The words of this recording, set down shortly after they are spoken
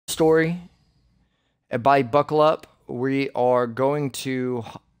story. Everybody buckle up. We are going to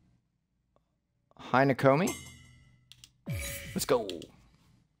Hinokami. Let's go.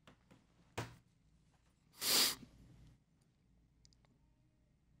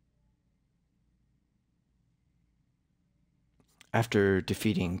 After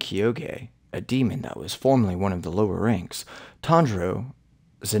defeating Kyoge, a demon that was formerly one of the lower ranks, Tanjiro,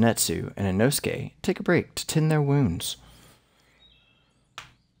 Zenitsu, and Inosuke take a break to tend their wounds.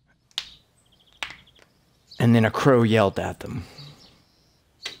 And then a crow yelled at them.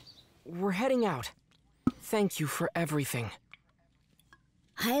 We're heading out. Thank you for everything.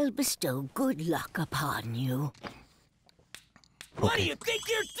 I'll bestow good luck upon you. What do you think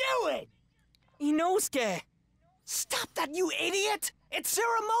you're doing? Inosuke! Stop that, you idiot! It's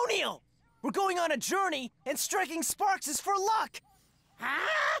ceremonial! We're going on a journey, and striking sparks is for luck!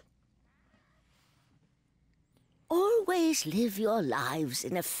 Huh? Always live your lives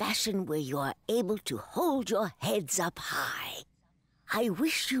in a fashion where you are able to hold your heads up high. I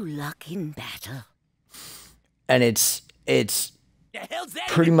wish you luck in battle. And it's The hell's that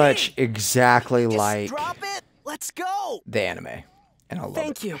pretty even much mean? exactly Just like drop it. Let's go. the anime. And I love it.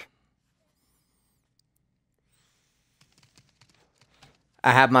 Thank you.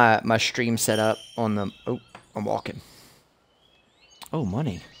 I have my stream set up on the... Oh, I'm walking. Oh,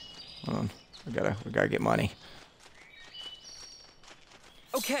 money. Hold on. We gotta get money.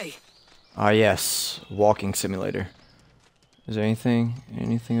 Okay. Ah, yes. Walking simulator. Is there anything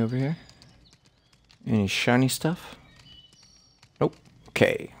over here? Any shiny stuff? Nope.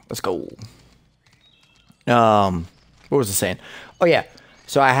 Okay, let's go. What was I saying? Oh, yeah.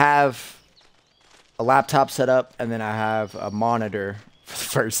 So I have a laptop set up, and then I have a monitor. For the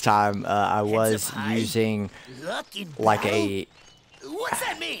first time, I was using like a What's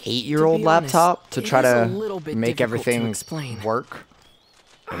that mean? 8-year-old To be honest, laptop to it try is a to little bit make difficult to everything explain. work.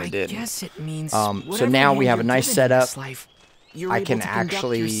 And I it didn't. guess it means So whatever now we hand have a you're nice given in this setup. life, you're I able can to conduct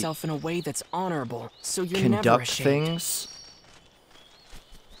actually yourself in a way that's honorable, so you're never Conduct ashamed. things.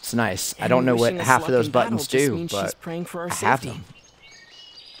 It's nice. I And don't know what wishing us half of luck those in battle buttons just do, means but she's praying for our I have safety. them.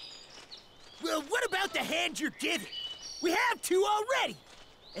 Well, what about the hand you're giving? We have two already.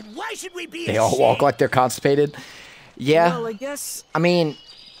 And why should we be They all walk ashamed? like they're constipated. Yeah. Well, I guess I mean, What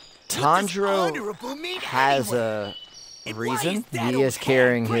does Tanjiro honorable mean has anyway? a And why reason. is that He old is hag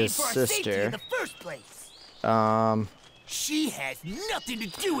carrying praying his for our safety sister. in the first place? Um, She has nothing to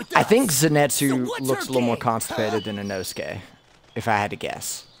do with I us. think So Zenitsu what's looks her a little more game, constipated than Inosuke, if I had to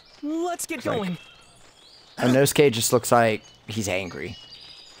guess. let's get like- going. Inosuke just looks like he's angry.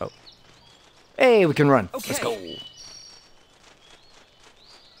 Oh. Hey, we can run. Okay. Let's go.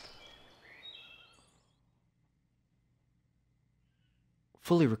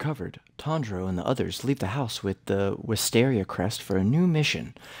 Fully recovered, Tanjiro and the others leave the house with the Wisteria crest for a new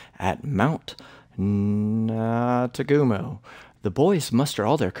mission at Mount Natagumo. The boys muster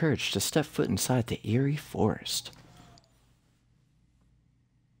all their courage to step foot inside the eerie forest.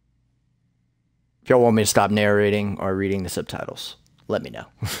 If y'all want me to stop narrating or reading the subtitles, let me know.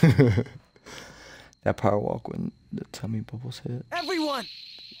 That power walk when the tummy bubbles hit. Everyone,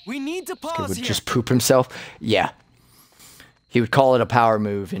 we need to He pause would here. just poop himself. Yeah. He would call it a power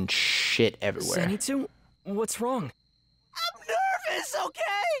move and shit everywhere. Zenitsu, what's wrong? I'm nervous,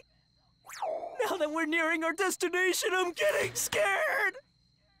 okay? Now that we're nearing our destination, I'm getting scared.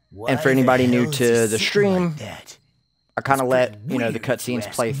 And for anybody new to the stream, I kind of let, you know, the weird, cutscenes if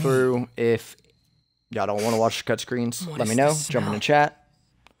you play ask me. through. If y'all don't want to watch the cut screens, What let me is know. this Jump in the smell? chat.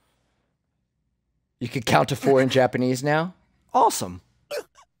 You could count to 4 in Japanese now. Awesome.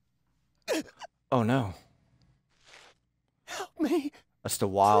 Oh no. Help me. That's the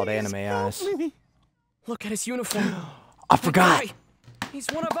wild Please anime help eyes. me. Look at his uniform. I forgot. Guy, he's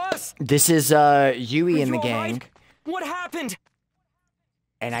one of us. This is Yui Are in you the all gang. right? What happened?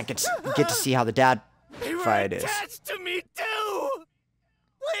 And I get to see how the dad They were fight is. attached to me too.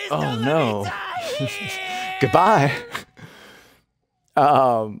 Please Oh, don't no. let me die here. Goodbye.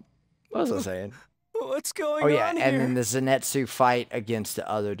 What was I saying? What's going Oh yeah, on and here? then the Zenitsu fight against the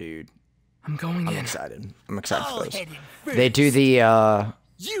other dude. I'm going I'm in. excited. I'm excited I'll for those. head in They do first. the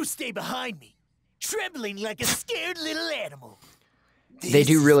You stay behind me, trembling like a scared little animal. they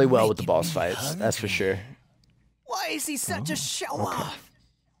do This really is well with the making boss me fights. That's for hungry. sure. Why is he such a show-off?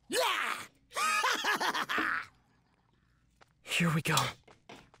 Here we go.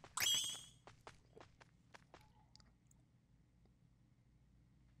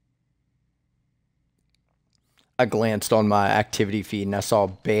 I glanced on my activity feed and I saw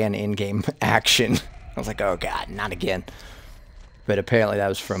ban in-game action. I was like, oh god, not again. But apparently that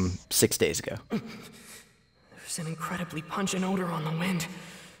was from 6 days ago. There's an incredibly pungent odor on the wind.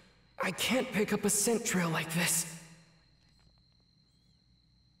 I can't pick up a scent trail like this.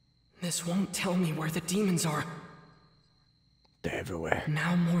 This won't tell me where the demons are. They're everywhere.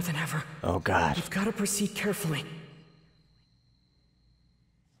 Now more than ever. Oh, God. We've got to proceed carefully.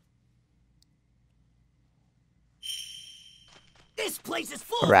 This place is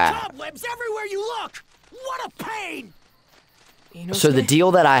full Right. of cobwebs everywhere you look! What a pain! So the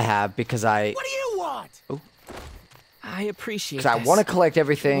deal that I have, because What do you want? I appreciate because I this. want to collect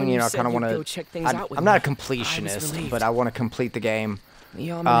everything, When you you know, I said kind of you'd want go check things to. out with I'm not a me, I was completionist, relieved. but I want to complete the game.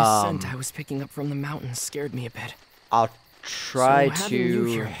 The ominous scent I was picking up from the mountains scared me a bit. I'll try So having you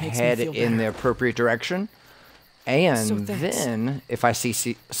to here makes me head feel in the better. appropriate direction, and So thanks. then if I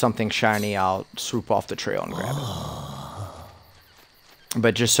see something shiny, I'll swoop off the trail and grab it.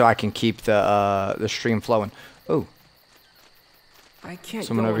 But just so I can keep the stream flowing. Oh, I can't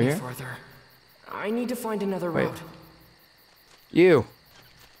Someone go over any here? further. I need to find another Wait. route. you.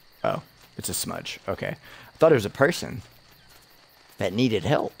 Oh, it's a smudge. Okay, I thought it was a person that needed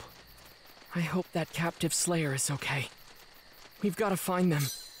help. I hope that captive slayer is okay. We've got to find them.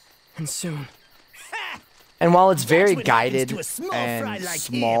 And soon. And while it's very what happens guided to a small fry and like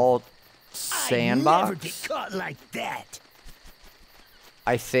small I never sandbox, get caught like that.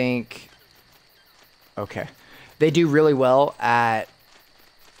 I think, okay, they do really well at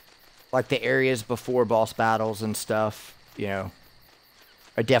like the areas before boss battles and stuff. You know,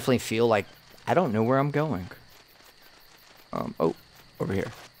 I definitely feel like I don't know where I'm going. Oh, over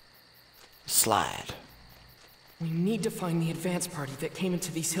here. Slide. We need to find the advance party that came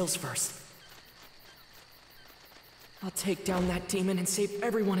into these hills first. I'll take down that demon and save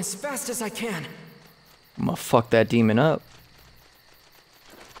everyone as fast as I can. I'm gonna fuck that demon up.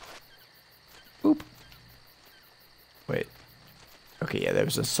 Oop. Wait. Okay, yeah, there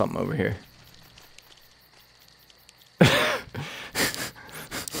was something over here.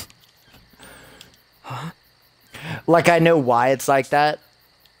 Like, I know why it's like that,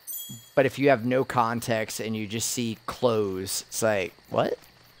 but if you have no context and you just see clothes, it's like, what?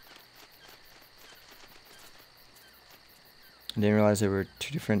 I didn't realize there were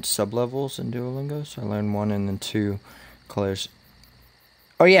 2 different sub-levels in Duolingo, so I learned 1 and then 2 colors.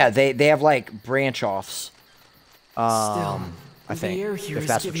 Oh yeah, they have like branch-offs. Still, I think, the air here if is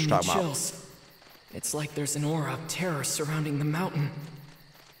that's what giving you're me talking about. chills. It's like there's an aura of terror surrounding the mountain.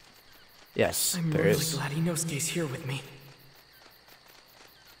 Yes, I'm there really is. glad Inosuke's here with me.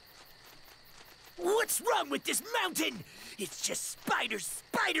 What's wrong with this mountain? It's just spiders,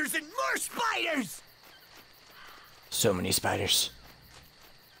 spiders, and more spiders! So many spiders.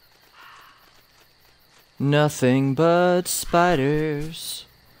 Nothing but spiders.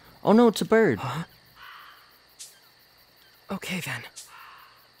 Oh no, it's a bird. Okay then.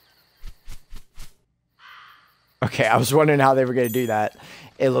 Okay, I was wondering how they were going to do that.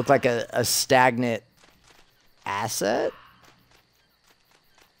 It looked like a stagnant asset.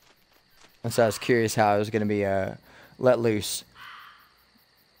 And so I was curious how it was going to be let loose.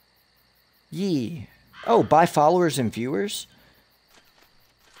 Yee. Oh, buy followers and viewers?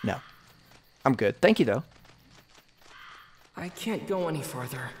 No. I'm good. Thank you, though. I can't go any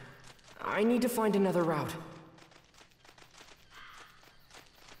farther. I need to find another route.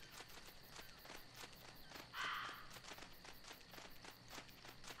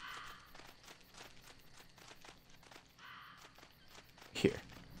 Here.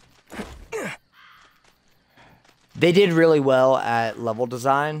 They did really well at level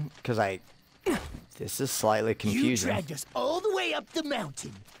design, because this is slightly You confusing. dragged us all the way up the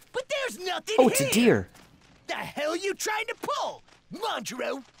mountain, but there's nothing Oh, here! it's a deer. The hell you trying to pull?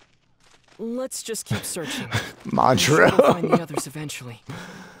 Manjaro? Let's just keep searching. Manjaro. We'll find the others eventually.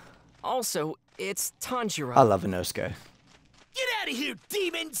 Also, it's Tanjiro. I love Inosuke. Get out of here,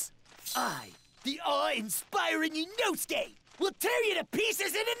 demons! I, the awe-inspiring Inosuke, will tear you to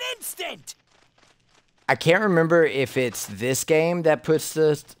pieces in an instant! I can't remember if it's this game that puts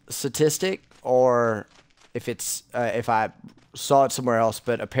the statistic or if it's if I saw it somewhere else,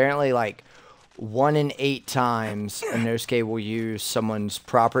 but apparently like 1 in 8 times Inosuke will use someone's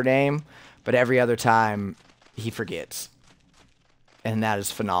proper name, but every other time he forgets. And that is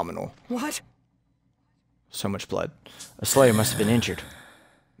phenomenal. What? So much blood. A slayer must have been injured.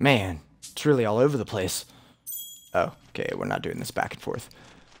 Man, it's really all over the place. Oh, okay, we're not doing this back and forth.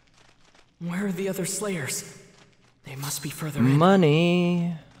 Where are the other slayers? They must be further in.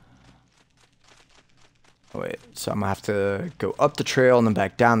 Money. Oh, wait, so I'm gonna have to go up the trail and then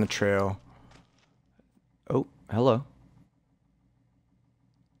back down the trail. Oh, hello.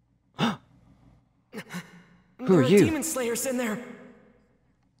 Who are you? Demon slayers in there.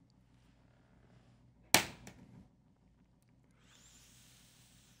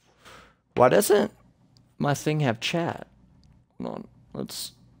 Why doesn't my thing have chat? Hold on. What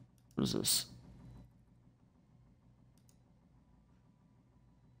is this?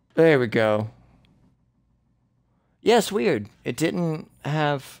 There we go. Yeah, it's weird. It didn't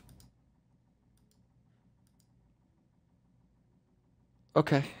have...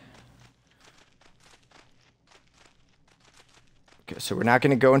 Okay. Okay, so we're not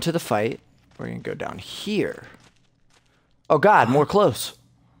going to go into the fight. We're going to go down here. Oh god, more close.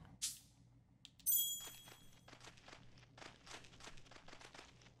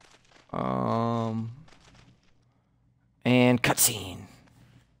 And cutscene.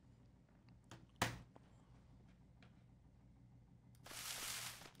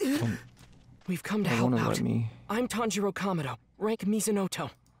 We've come to help out. I'm Tanjiro Kamado, rank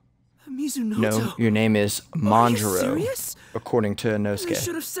Mizunoto. Mizunoto? No, your name is Manjiro, serious? according to They Inosuke.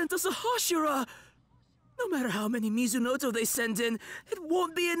 should have sent us a Hashira. No matter how many Mizunoto they send in, it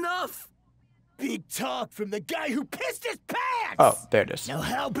won't be enough. Big talk from the guy who pissed his pants! Oh, there it is. Now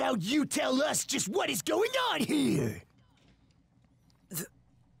how about you tell us just what is going on here? The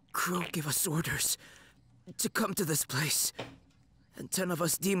crew gave us orders to come to this place. And 10 of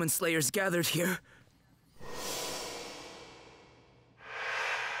us demon slayers gathered here.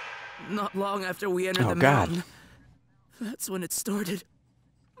 Not long after we entered the mountain, that's when it started.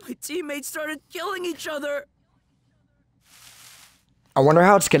 My teammates started killing each other. I wonder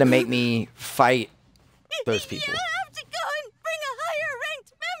how it's gonna make me fight those people. You have to go and bring a higher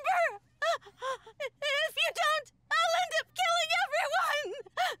ranked member. If you don't, I'll end up killing everyone.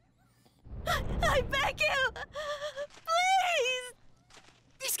 I beg you, please.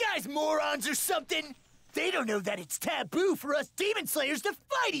 These guys morons or something? They don't know that it's taboo for us demon slayers to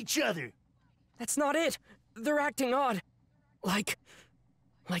fight each other. That's not it. They're acting odd. Like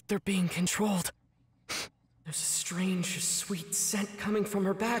they're being controlled. There's a strange, sweet scent coming from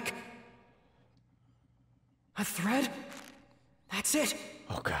her back. A thread? That's it.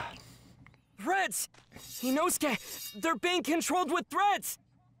 Oh god. Threads! Inosuke, they're being controlled with threads!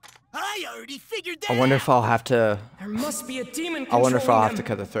 I already figured that I wonder if I'll have to... There must be a demon I controlling wonder if I'll have to them.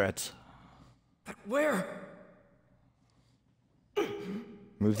 cut the threads. But where?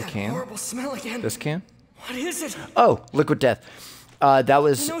 Move the That can. horrible smell again. This can? What is it? Oh, Liquid Death. That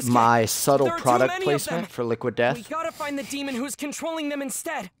was Inosuke, my subtle there are too product many of placement them. for Liquid We Death. gotta find the demon who's controlling them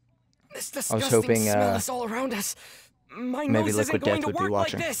instead. This disgusting hoping, smell is all around us. My maybe nose Liquid isn't going Death to would be work like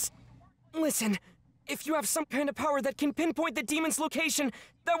watching. this. Listen, if you have some kind of power that can pinpoint the demon's location,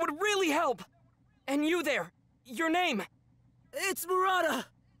 that would really help. And you there, your name? It's Murata.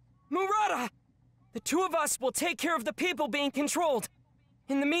 Murata! The two of us will take care of the people being controlled.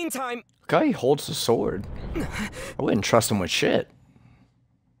 In the meantime... Guy holds the sword. I wouldn't trust him with shit.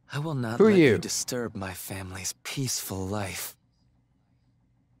 I will not Who are let you? you disturb my family's peaceful life.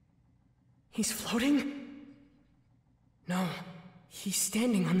 He's floating? No, he's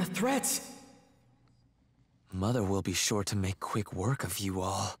standing on the threads. Mother will be sure to make quick work of you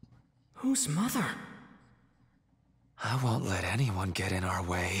all. Whose mother? I won't let anyone get in our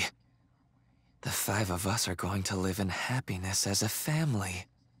way. The 5 of us are going to live in happiness as a family.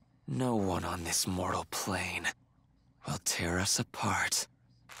 No one on this mortal plane will tear us apart.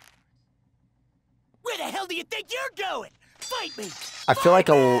 Where the hell do you think you're going? Fight me! I feel like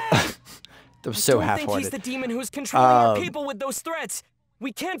a... That was so I don't think he's half-hearted. the demon who's controlling our people with those threads.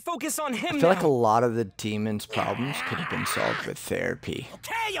 We can't focus on him I feel now. like a lot of the demon's problems could have been solved with therapy.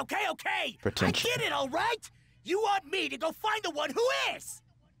 Okay. Potentially. I get it, all right? You want me to go find the one who is?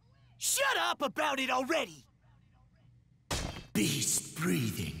 Shut up about it already. Beast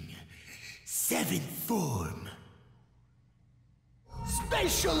breathing. 7th form.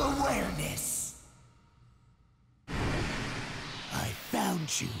 Spatial awareness. I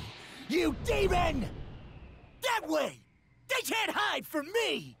found you. You demon! That way! They can't hide from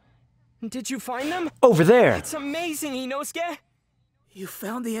me! Did you find them? Over there! It's amazing, Inosuke. You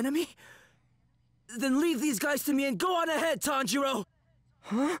found the enemy? Then leave these guys to me and go on ahead, Tanjiro!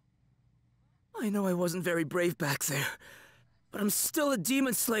 Huh? I know I wasn't very brave back there, but I'm still a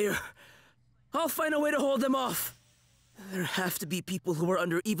demon slayer. I'll find a way to hold them off. There have to be people who are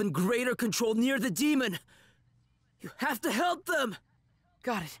under even greater control near the demon. You have to help them!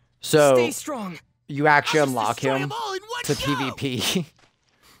 Got it. So, Stay strong. you actually I'll just unlock destroy him them all in one to go! PvP.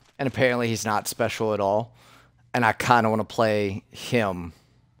 And apparently he's not special at all. And I kind of want to play him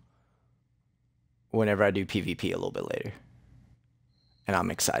whenever I do PvP a little bit later. And I'm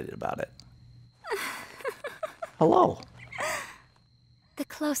excited about it. Hello. The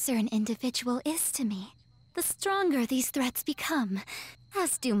closer an individual is to me, the stronger these threats become,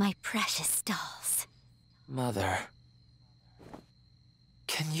 as do my precious dolls. Mother.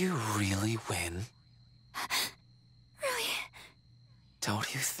 Can you really win? Really?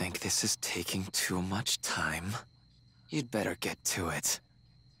 Don't you think this is taking too much time? You'd better get to it.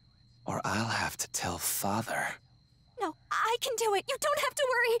 Or I'll have to tell Father. No, I can do it. You don't have to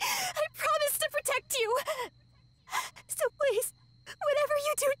worry. I promise to protect you. So please, whatever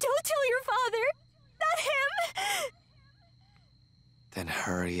you do, don't tell your father. Not him. Then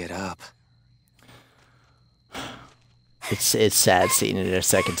hurry it up. It's sad seeing it a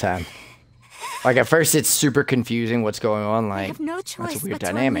second time. Like at first it's super confusing what's going on, I like have no that's choice a weird but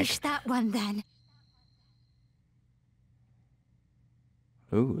to dynamic. unleash that one then.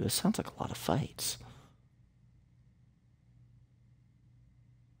 Ooh, this sounds like a lot of fights.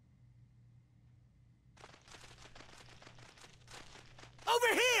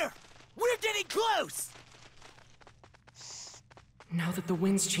 Over here! We're getting close! Now that the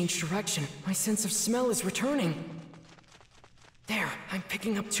wind's changed direction, my sense of smell is returning. There, I'm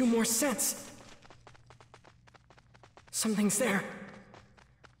picking up 2 more scents. Something's there.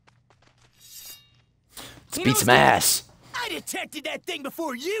 Let's beat some ass. I detected that thing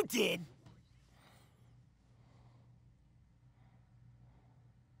before you did!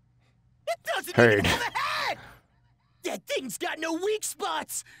 It doesn't Heard. even have a head! That thing's got no weak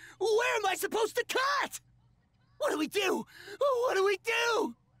spots! Where am I supposed to cut? What do we do? What do we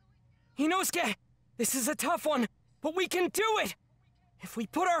do? Inosuke, this is a tough one, but we can do it! If we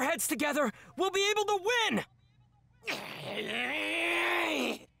put our heads together, we'll be able to win!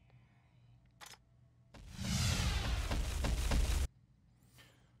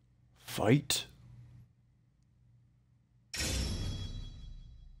 Fight.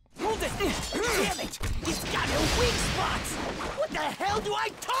 Hold it! Damn it! It's got no weak spots! What the hell do I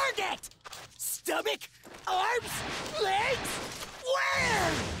target? Stomach? Arms? Legs?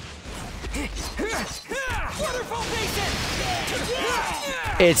 Where? Waterfall Basin!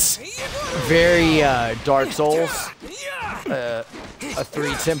 It's very Dark Souls. A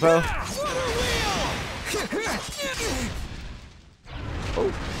 3 tempo.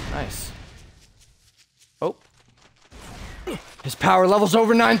 Oh, nice. Oh. His power level's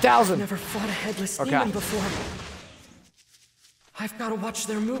over 9,000. Never fought a headless Okay. demon before. I've got to watch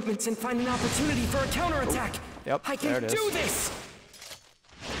their movements and find an opportunity for a counterattack. Yep, I there can it is. do this.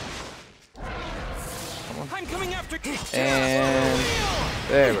 I'm coming after. And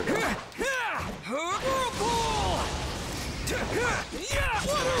there we go.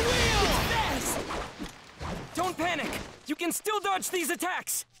 Don't panic. You can still dodge these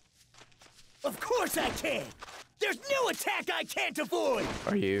attacks. Of course I can! There's no attack I can't avoid!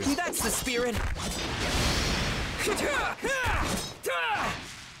 Are you? That's the spirit.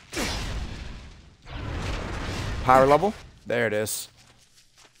 Power level? There it is.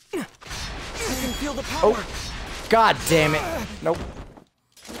 I can feel the power. Oh. God damn it. Nope.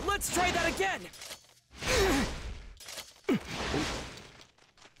 Let's try that again.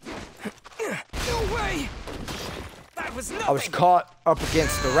 No way. That was nothing. I was caught up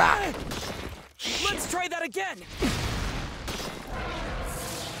against the rock. Let's try that again.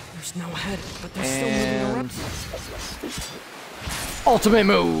 There's no head, but they're still moving And around. ultimate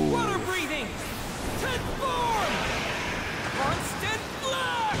move. Water breathing. Transform. Constant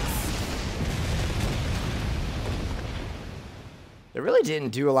flux. It really didn't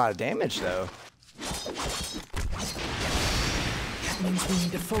do a lot of damage though. That means we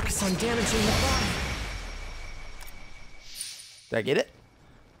need to focus on damaging the body. Did I get it?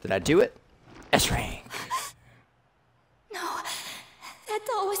 Did I do it? S-rank. No, that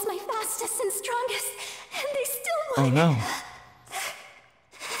doll was my fastest and strongest, and they still Oh won. no.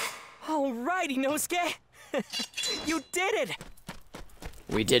 Alrighty, Inosuke. You did it.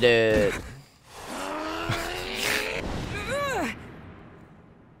 We did it.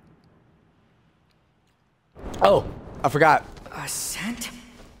 Oh, I forgot. A scent?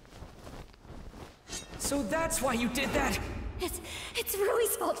 So that's why you did that. It's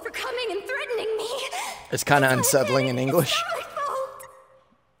Rui's fault for coming and threatening me. It's kind of It's my unsettling in fault. English. It's not my fault.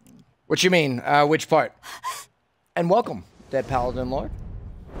 What you mean? Which part? And welcome, Dead Paladin Lord.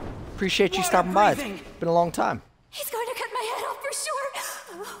 Appreciate you Water stopping by. breathing. It's been a long time. He's going to cut my head off for sure.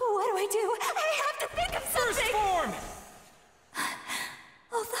 What do I do? I have to think of First something. form.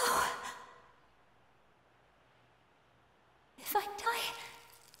 Although, if I die,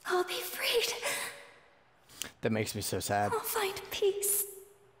 I'll be freed. That makes me so sad. I'll find peace.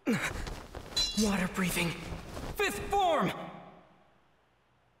 Water breathing. Fifth form.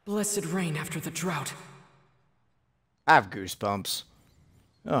 Blessed rain after the drought. I have goosebumps.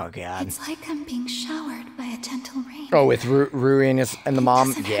 Oh god. It's like I'm being showered by a gentle rain. Oh, with Rui and the mom?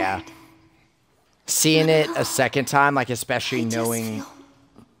 Doesn't Yeah. hurt. Seeing it a second time, like especially I just knowing feel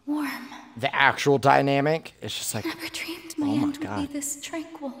the actual dynamic, it's just like, Never dreamed my oh my end would God. be this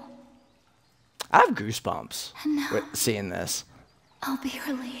tranquil. I have goosebumps And now with seeing this. I'll be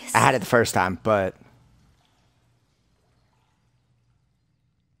released. I had it the first time, but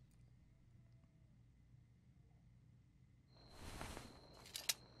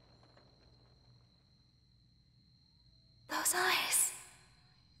Those eyes.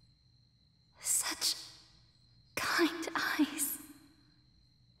 Such kind eyes.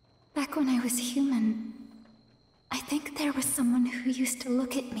 Back when I was human, I think there was someone who used to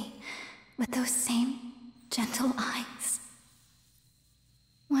look at me with those same gentle eyes.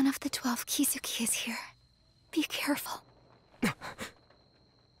 One of the 12 Kizuki is here. Be careful. A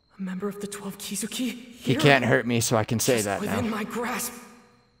member of the 12 Kizuki? he can't hurt me, so I can say that Within now. my grasp.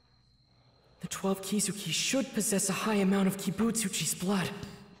 The 12 Kizuki should possess a high amount of Kibutsuchi's blood.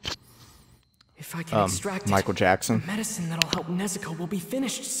 If I can extract Michael it, Jackson. the medicine that'll help Nezuko will be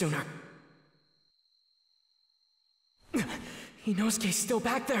finished sooner. Inosuke's still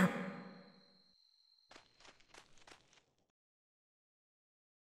back there.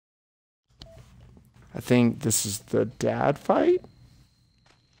 I think this is the dad fight.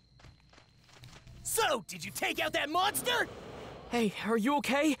 So, did you take out that monster? Hey, are you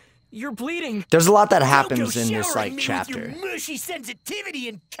okay? You're bleeding. There's a lot that Don't happens go in this showering like me with chapter, your mushy sensitivity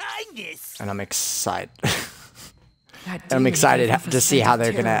and kindness. and I'm excited. That I'm demon excited gave off a to see scent how of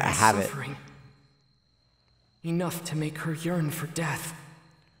they're gonna terror and have it. suffering. Enough to make her yearn for death.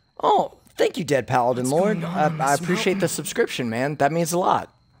 Oh, thank you, Dead Paladin What's Lord. going on I this appreciate the mountain? subscription, man. That means a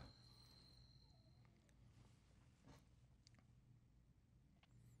lot.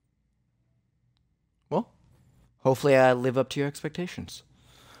 Well, hopefully I live up to your expectations.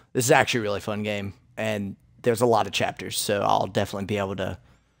 This is actually a really fun game, and there's a lot of chapters, so I'll definitely be able to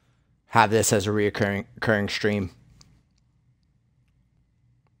have this as a recurring stream.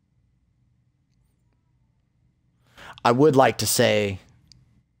 I would like to say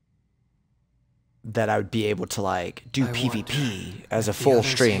that I would be able to like do PvP as a if the full others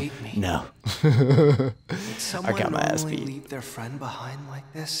stream. hate me. No. Would someone got my ass normally beat. leave their friend behind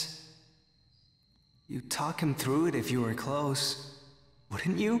like this? You'd talk him through it if you were close,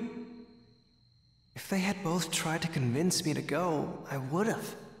 wouldn't you? If they had both tried to convince me to go, I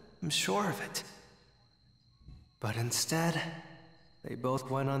would've. I'm sure of it. But instead, they both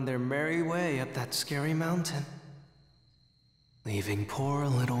went on their merry way up that scary mountain, leaving poor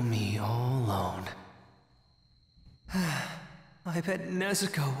little me all alone. I bet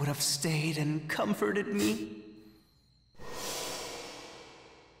Nezuko would have stayed and comforted me.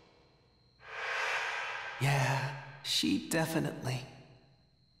 Yeah, she definitely.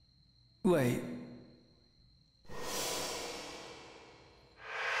 Wait.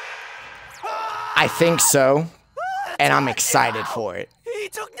 I think so, and I'm excited for it. He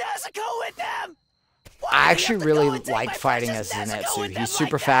took Nezuko with them! Why I did he actually have to really go and take like my fighting precious as Nezuko with Zenitsu. them He's super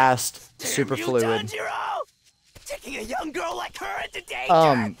like that? fast, Damn super you, fluid. Tanjiro! Taking a young girl like her into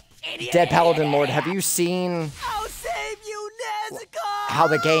danger! Idiot! Dead Paladin Lord, have you seen I'll save you, Nezuko! how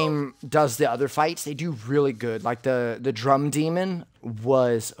the game does the other fights? They do really good. Like the drum demon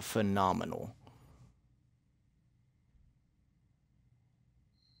was phenomenal.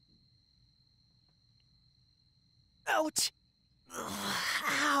 Ouch!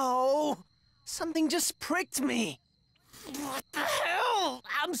 Ow! Something just pricked me. What the hell?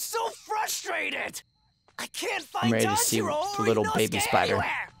 I'm so frustrated. I can't find ready to see Tanjiro the or little Inosuke baby spider.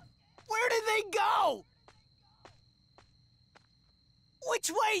 anywhere. Where did they go? Which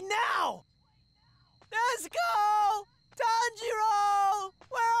way now? Nezuko! Tanjiro!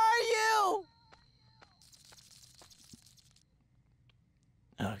 Where are you?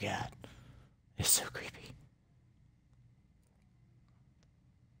 Oh god, it's so creepy.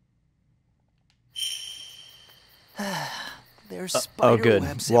 There's oh, spider good.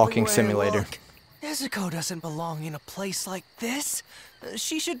 webs Walking everywhere I simulator. look. Nezuko doesn't belong in a place like this.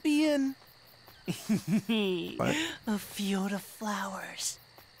 She should be in What? a field of flowers.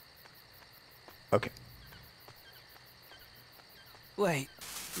 Okay. Wait,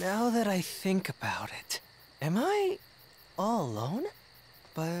 now that I think about it, am I all alone?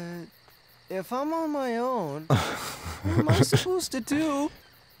 But if I'm on my own, what am I supposed to do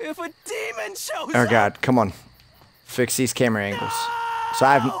if a demon shows Oh up? god, come on. Fix these camera angles. So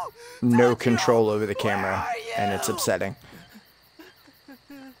I have no control over the camera, and it's upsetting.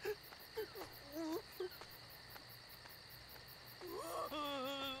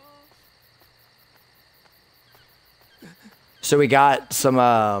 So we got some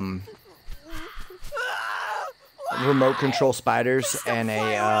remote control spiders and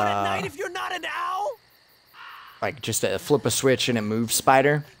Fire on at night a if you're not an owl? like just a flip a switch and it moves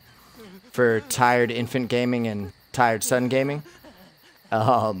spider. for tired infant gaming and tired son gaming.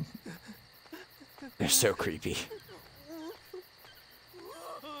 They're so creepy.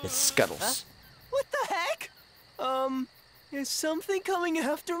 It's Scuttles. What the heck? Is something coming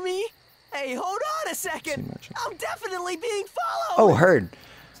after me? Hey, hold on a second. I'm definitely being followed. Oh, heard.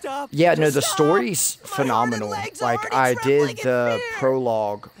 Stop. Yeah, no, Just the stop. story's My phenomenal. heart and legs are Like, already I trembling did in the fear.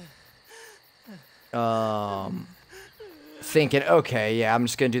 prologue, thinking, okay, yeah, I'm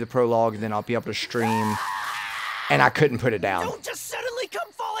just gonna do the prologue, and then I'll be able to stream, and I couldn't put it down. Don't just suddenly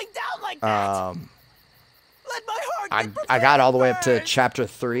come falling down like that. Let my heart get I got all the way up to prepared. chapter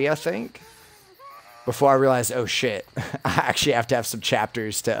 3, I think, before I realized, oh shit, I actually have to have some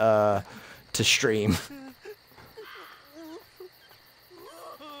chapters to stream.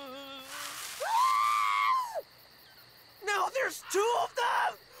 Now there's 2 of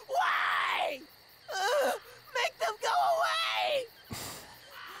them. Why? Make them go away.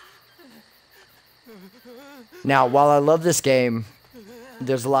 Now, while I love this game,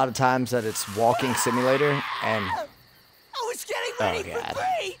 there's a lot of times that it's walking simulator, and I was getting ready for God.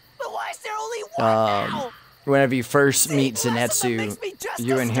 3, but why is there only 1 now? whenever you first meet Less of them Zenitsu, makes me just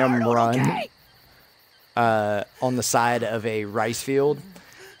you a and him startled, run okay? on the side of a rice field.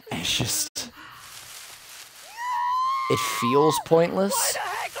 And it's just, it feels Why pointless. the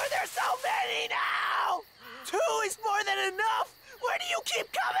heck are there so many now? 2 is more than enough. Where do you keep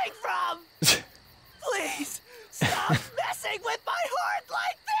coming from? Please, stop messing with my heart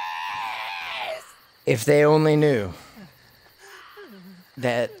like this! If they only knew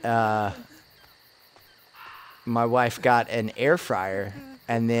that my wife got an air fryer,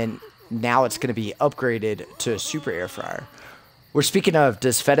 and then now it's going to be upgraded to a super air fryer. We're speaking of,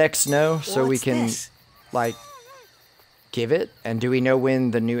 does FedEx know so we What's can this? like give it? And do we know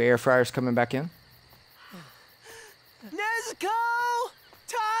when the new air fryer is coming back in? Nezuko!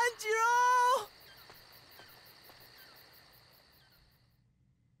 Tanjiro!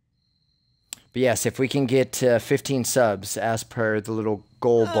 But yes, if we can get 15 subs as per the little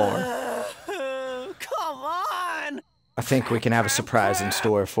goal bar, Come on! I think we can have a surprise in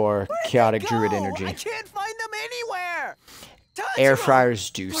store for Chaotic Druid Go! Energy. I can't find them anywhere! Air Tanjiro! fryers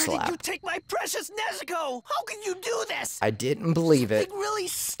do Where did you slap. take my precious Nezuko? How can you do this? I didn't believe it Something really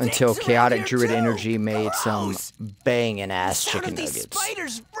stinks until around Chaotic here, Druid too. Energy made some Gross. banging ass Sound chicken of these nuggets.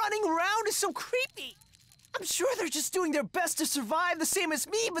 spiders running around is so creepy. I'm sure they're just doing their best to survive the same as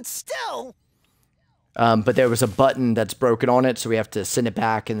me, but still. But there was a button that's broken on it, so we have to send it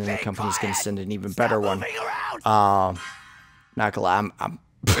back, and then the Be company's gonna quiet. send an even Stop better one. moving around. Not gonna lie,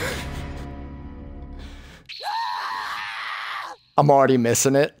 I'm already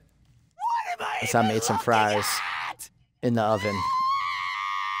missing it. What am I So I even made some looking fries at? in the oven,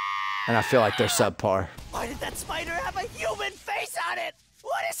 and I feel like they're subpar. Why did that spider have a human face on it?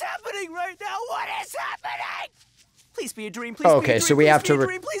 What is happening right now? What is happening? Please be a dream. Please be a Okay, dream, so we please have be to a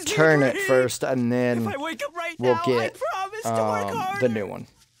dream, please be a return it dream. first, and then If I wake up right we'll now, get I promise to work harder. the new one.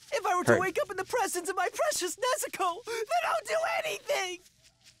 If I were to Heard. wake up in the presence of my precious Nezuko, then I'll do anything.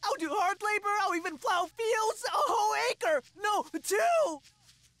 I'll do hard labor. I'll even plow fields, a whole acre. No, 2.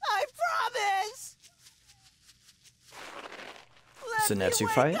 I promise. Let me Zenitsu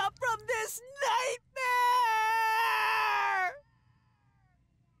wake fight? up from this nightmare.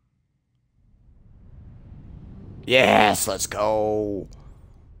 Yes, let's go.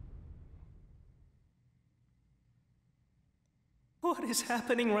 What is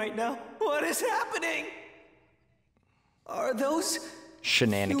happening right now? What is happening? Are those humans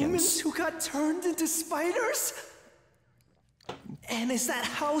Shenanigans. who got turned into spiders? And is that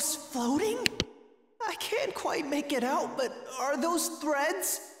house floating? I can't quite make it out, but are those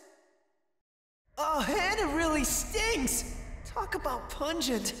threads? Oh, and it really stinks. Talk about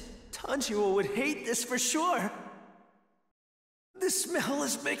pungent. Tanjiro would hate this for sure. The smell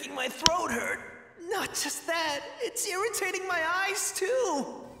is making my throat hurt. Not just that, it's irritating my eyes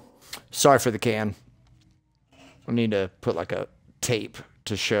too. Sorry for the can. I need to put like a tape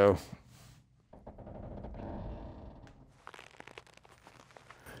to show.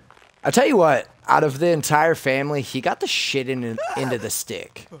 I tell you what, out of the entire family, he got the shit into the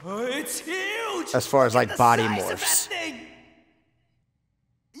stick. It's huge! As far as, Look at like, the body size of that morphs. thing!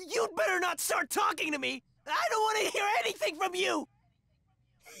 You'd better not start talking to me! I don't want to hear anything from you!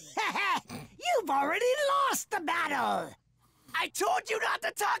 You've already lost the battle. I told you not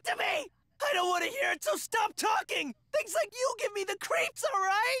to talk to me! I don't want to hear it, so stop talking! Things like you give me the creeps,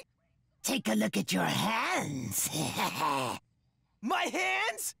 alright? Take a look at your hands. My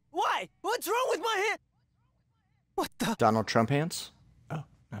hands? Why? What's wrong with my hand? What the? Donald Trump hands? Oh,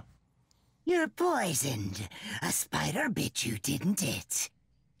 no. You're poisoned. A spider bit you, didn't it?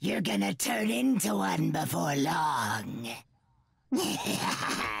 You're gonna turn into one before long.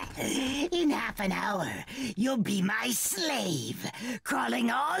 In half an hour, you'll be my slave, crawling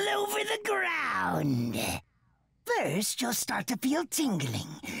all over the ground. First, you'll start to feel tingling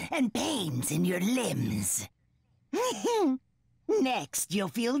and pains in your limbs. Next, you'll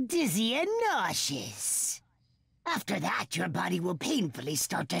feel dizzy and nauseous. After that, your body will painfully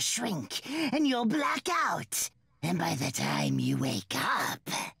start to shrink, and you'll black out. And by the time you wake up...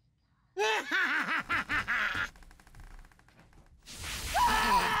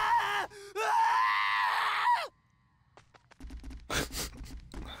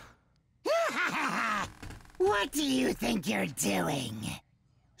 What do you think you're doing?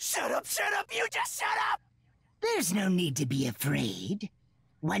 Shut up, you just shut up! There's no need to be afraid.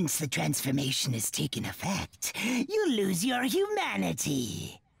 Once the transformation has taken effect, you lose your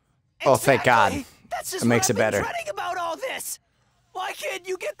humanity. Oh, thank God. That's just it makes what it I've been better. dreading about all this. Why can't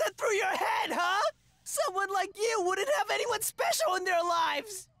you get that through your head, huh? Someone like you wouldn't have anyone special in their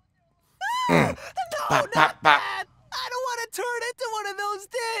lives. No, not that. I don't want to turn into one of those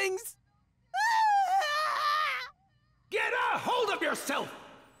things. Get a hold of yourself!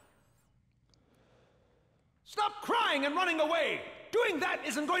 Stop crying and running away! Doing that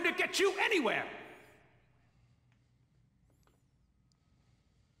isn't going to get you anywhere!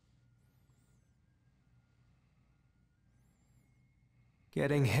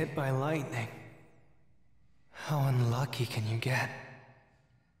 Getting hit by lightning. How unlucky can you get?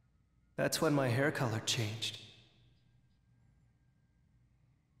 That's when my hair color changed.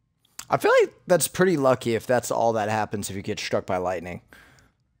 I feel like that's pretty lucky if that's all that happens if you get struck by lightning.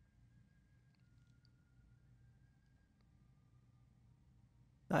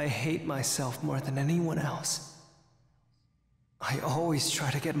 I hate myself more than anyone else. I always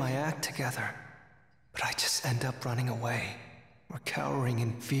try to get my act together, but I just end up running away or cowering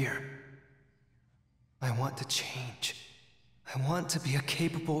in fear. I want to change. I want to be a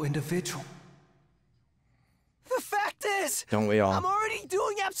capable individual. The fact is, Don't we all? I'm already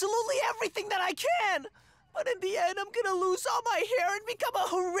doing absolutely everything that I can. But in the end, I'm gonna lose all my hair and become a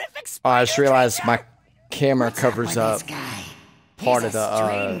horrific Oh, I just realized spider my camera covers up This guy. part He's of a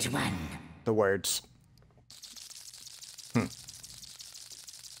strange one. the words.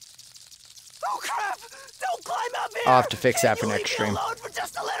 Oh crap! Don't climb up here! I'll have to fix that for Can you next leave me stream. alone for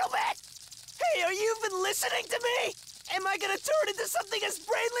just a little bit? Hey, are you even listening to me? Am I gonna turn into something as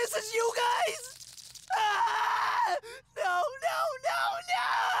brainless as you guys? Ah! No, no, no,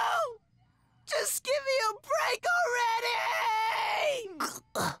 no! Just give me a break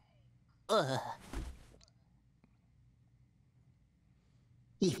already!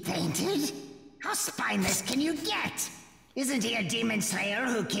 He fainted? How spineless can you get? Isn't he a demon slayer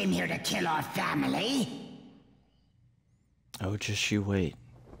who came here to kill our family? Oh, just you wait.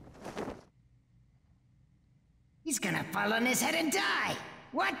 He's gonna fall on his head and die.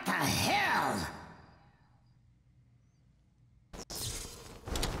 What the hell?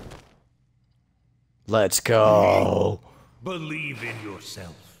 Let's go. Believe in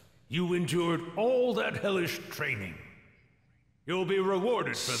yourself. You endured all that hellish training. You'll be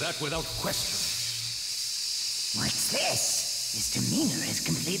rewarded for that without question. What's this? His demeanor has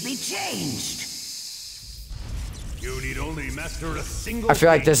completely changed. You need only master a single I feel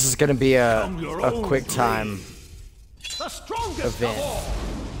like thing. this is gonna be a Become your own quick slave. time The strongest event. of all.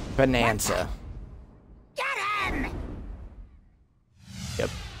 Bonanza. Get him! Yep.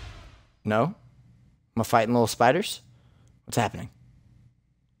 No? Am I fighting little spiders? What's happening?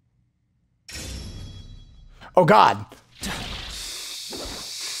 Oh God!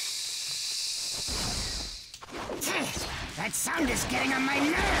 That sound is getting on my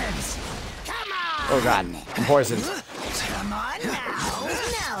nerves. Come on! Oh God! I'm poisoned. Come on now.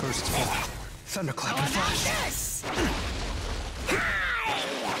 No. First of all, thunderclap and flash. This.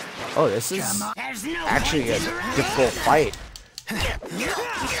 Hi! Oh, this is There's no actually a point in running. difficult fight. Okay,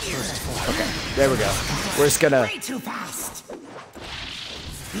 there we go. We're just gonna. Way too fast.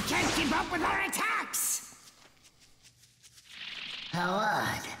 We can't keep up with our attacks. How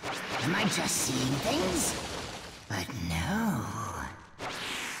odd. Am I just seeing things? But no.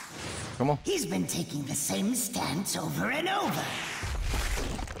 Come on. He's been taking the same stance over and over.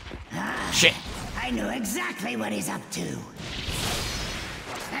 Shit. I know exactly what he's up to.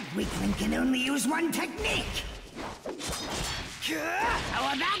 That weakling can only use one technique.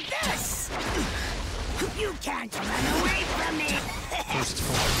 How about this? You can't run away from me. First of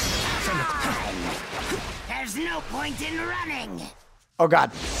all, thunderclap. There's no point in running. Oh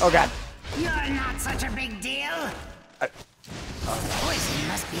God. Oh God. You're not such a big deal. Poison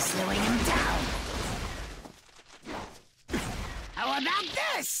must be slowing him down. How about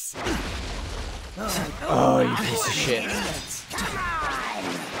this? Oh, you piece of shit. Come on!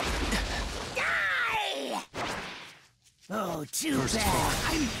 Die! Oh, too bad.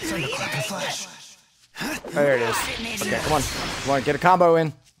 I'm bleeding. Oh, there it is. Okay, come on. Come on, get a combo in.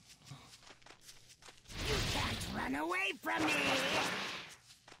 You can't run away from me.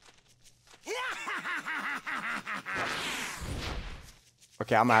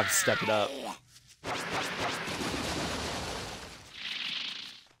 Okay, I'm gonna have to step it up.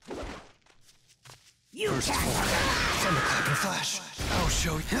 You can't. Thunderclap and Flash. I'll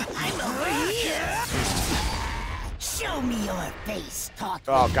show you. I'm over here. Show me your face, talk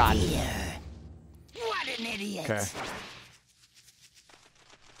Oh, with God. fear. What an idiot. Okay.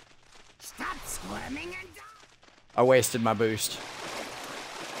 Stop squirming and die. I wasted my boost.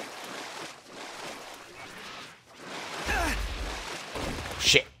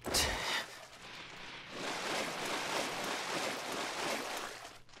 Shit.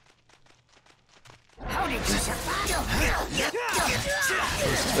 How did you survive?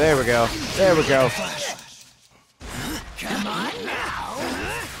 There we go. There we go. Come on now.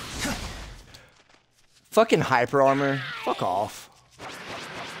 Fucking hyper armor. Fuck off.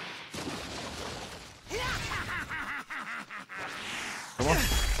 Come on.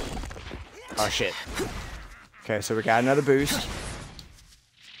 Oh shit. Okay, so we got another boost.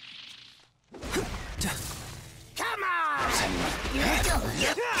 Come on.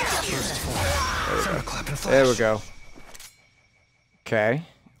 Thunderclap and Flash. There we go. Okay.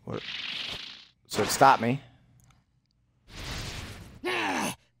 So it stopped me.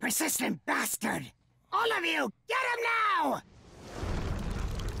 Persistent bastard. All of you, get him now.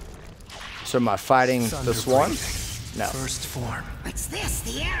 So am I fighting the swarm? No. First form. What's this?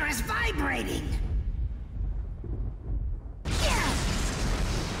 The air is vibrating.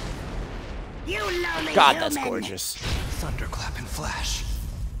 You lowly God, that's human. gorgeous. Thunderclap and Flash.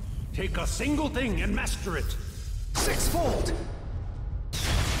 Take a single thing and master it. Sixfold.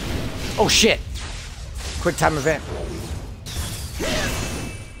 Oh shit. Quick time event.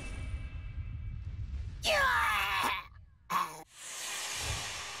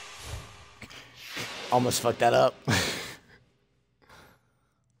 Almost fucked that up.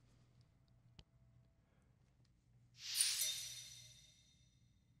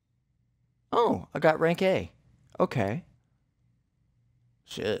 Oh, I got rank A. Okay.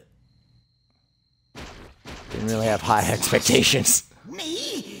 Shit. Didn't really have high expectations.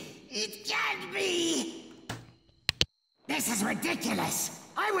 Me? It can't be. This is ridiculous.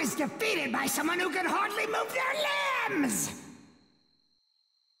 I was defeated by someone who could hardly move their limbs.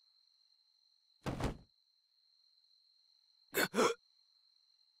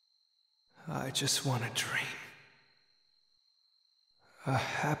 I just want a dream. A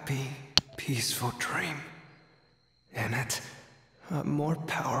happy, peaceful dream. In it, I'm more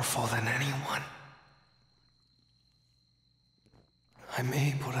powerful than anyone. I'm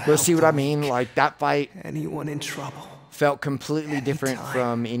able to But see what I mean? Like, that fight anyone in trouble. felt completely different Anytime.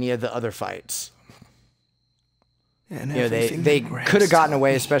 from any of the other fights. And You know, everything they that Gramps could have gotten taught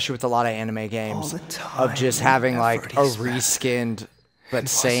away, me, especially with a lot of anime games, the time of just and having like effort a he spent. reskinned but It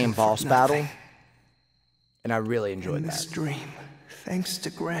same wasn't for boss battle. nothing. And I really enjoyed In this that. dream, thanks to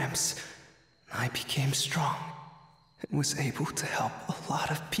Gramps, I became strong and was able to help a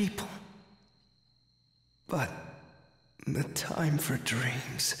lot of people. But the time for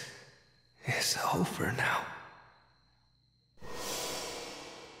dreams is over now.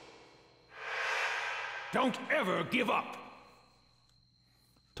 Don't ever give up.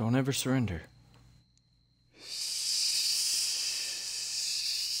 Don't ever surrender.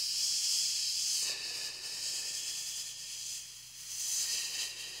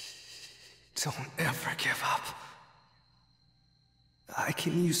 Don't ever give up. I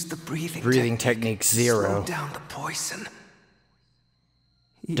can use the Breathing technique to 0. slow down the poison.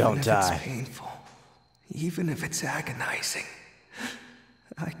 Even Don't if die. It's painful, even if it's agonizing,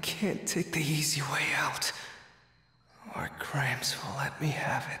 I can't take the easy way out, or Gramps will let me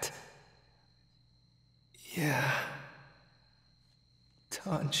have it. Yeah,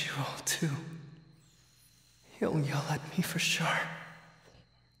 Tanjiro too. He'll yell at me for sure.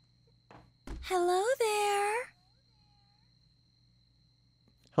 Hello there.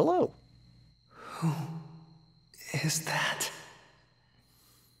 Hello. Who is that?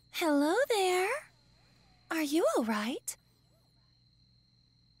 Hello there. Are you all right?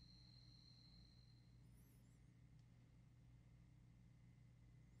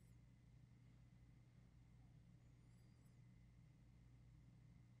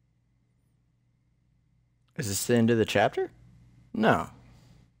 Is this the end of the chapter? No.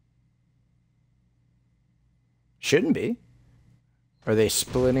 Shouldn't be. Are they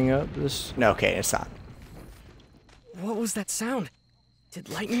splitting up this? No, okay, it's not. What was that sound? Did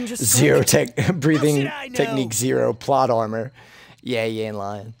lightning just Zero strike? tech breathing technique 0 plot armor. Yeah, you ain't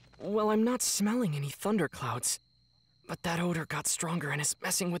lying. Well, I'm not smelling any thunderclouds. But that odor got stronger and is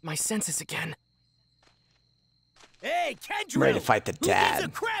messing with my senses again. Hey, Kendra! I'm ready to fight the Who gives a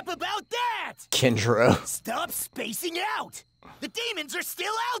dad. crap about that? Kendra. Stop spacing out! The demons are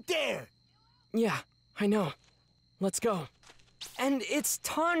still out there! Yeah, I know. Let's go. And it's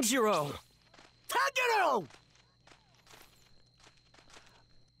Tanjiro! Tanjiro!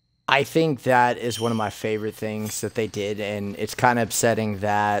 I think that is one of my favorite things that they did, and it's kind of upsetting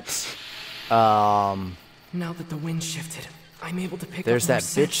that Now that the wind shifted, I'm able to pick there's up more that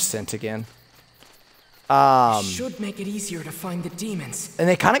scent. bitch scent again. Should make it easier to find the demons. And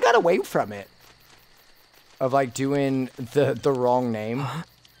they kind of got away from it. Of like doing the wrong name.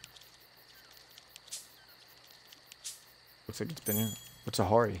 Looks like it's been here. What's a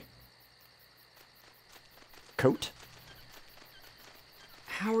Hori? Coat?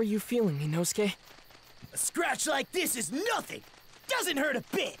 How are you feeling, Inosuke? A scratch like this is nothing! Doesn't hurt a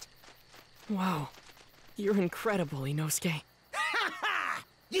bit! Wow. You're incredible, Inosuke. Ha ha!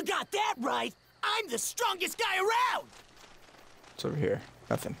 You got that right! I'm the strongest guy around! What's over here?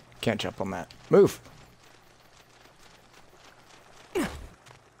 Nothing. Can't jump on that. Move!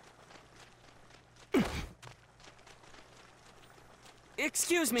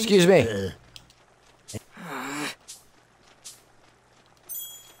 Excuse me. Excuse me.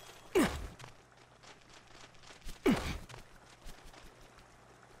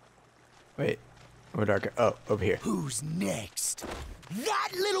 Wait. Where'd I go? Oh, over here. Who's next? That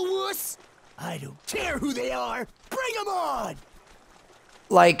little wuss? I don't care who they are! Bring them on!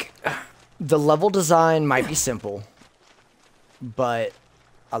 Like, the level design might be simple, but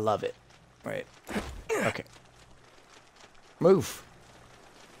I love it. Wait. Okay. Move.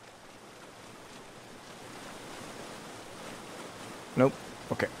 Nope.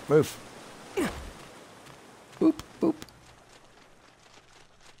 Okay, move. Boop, boop.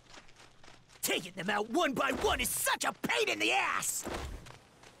 Taking them out one by one is such a pain in the ass!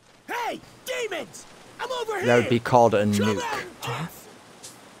 Hey, demons! I'm over here! That would be called a Come nuke. out and get-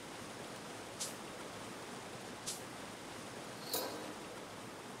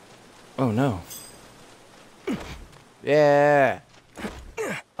 Oh no. Yeah.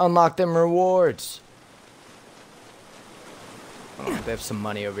 Unlock them rewards. Oh, they have some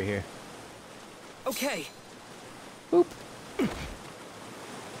money over here. Okay. Boop.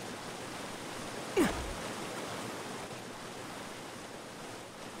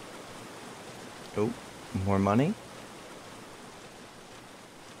 Oh, more money?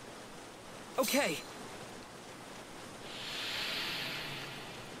 Okay.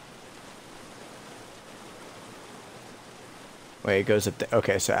 Wait, it goes up there.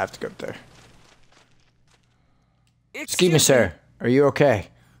 Okay, so I have to go up there. Excuse me, sir. Are you okay?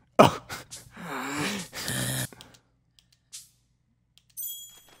 Oh.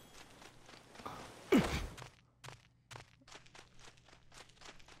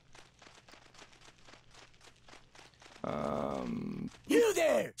 You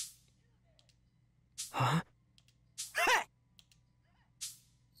there! Huh? Ha!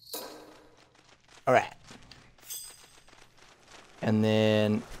 All right. And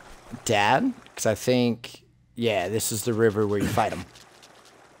then Dad, because I think, yeah, this is the river where you fight him.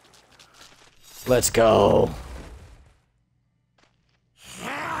 Let's go.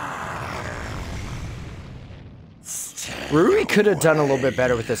 Ruri could have done a little bit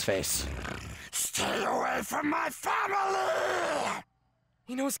better with his face. Stay away from my family!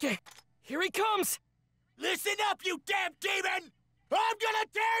 Inosuke, here he comes! Listen up, you damn demon! I'm gonna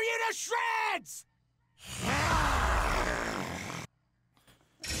tear you to shreds!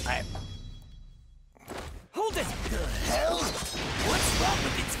 Alright. Hold it! The hell? What's wrong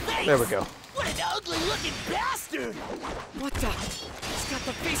with its face? There we go. What an ugly-looking bastard! What the? He's got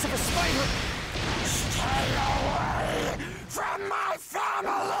the face of a spider! Stay away from my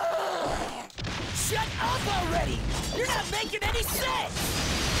family! Shut up already! You're not making any sense!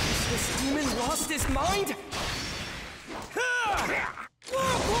 This demon lost his mind?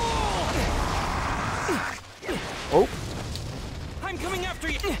 Oh. I'm coming after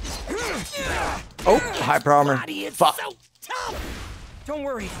you! Oh, hyper armor. Body is Fuck. so tough! Don't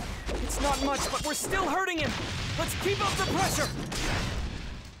worry. It's not much, but we're still hurting him. Let's keep up the pressure.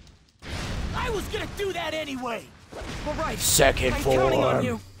 I was gonna do that anyway! All right. Second I'm counting on form.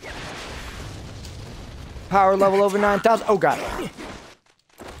 you. Power level over 9,000. Oh, God.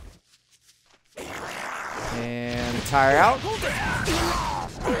 And tire out. Hold it!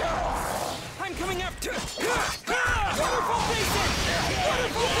 I'm coming after. Waterfall basin!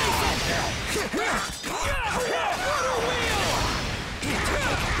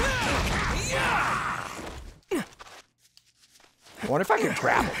 wonder if I can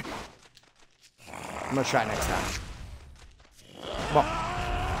grab him. I'm gonna try next time. Come on.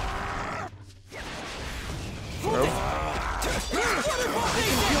 Bro.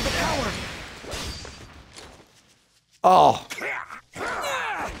 Oh.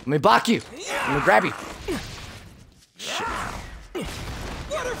 Let me block you. Let me grab you. Shit.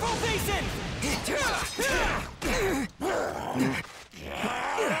 Waterfall Basin!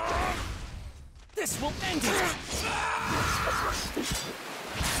 This will end it.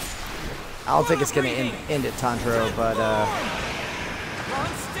 I don't think it's gonna end it, Tanjiro, but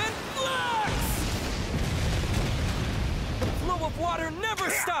Constant flux! The flow of water never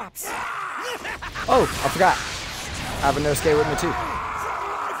stops! oh, I forgot. I have a Nosuke with me too.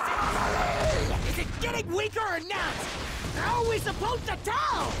 Is it getting weaker or not? How are we supposed to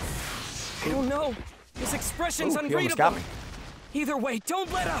tell? Oh no, his expression's Ooh, he unreadable. almost got me. Either way,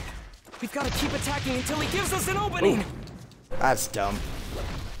 don't let up. We've got to keep attacking until he gives us an opening. Ooh. That's dumb.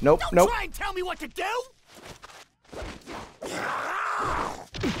 Nope, Don't nope. try and tell me what to do! Let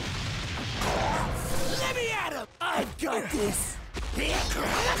me at him! I've got this!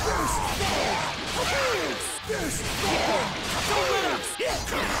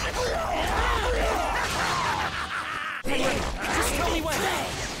 Just tell me when.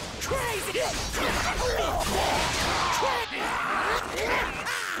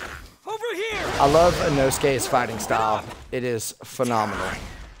 Over here! I love Inosuke's fighting style. It is phenomenal.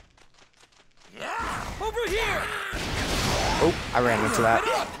 Over here! Oh, I ran into that.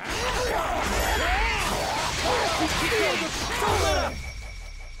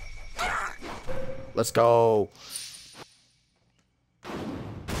 Let's go.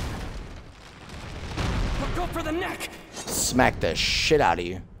 Go for the neck! Smack the shit out of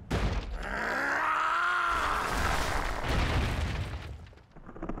you.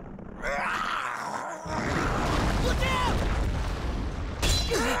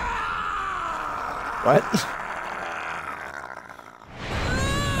 What?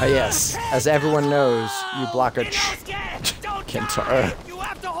 Yes. As everyone knows, you block a Kentaro. You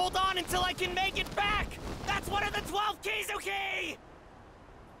have to hold on until I can make it back! That's one of the 12 keys, okay?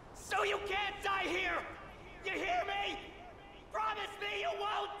 So you can't die here! You hear me? Promise me you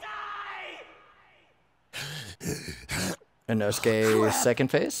won't die! Inosuke's second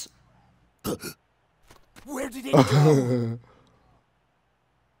phase? Where did it go?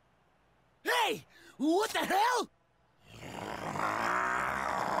 Hey! What the hell?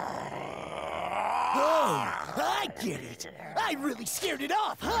 Oh, I get it. I really scared it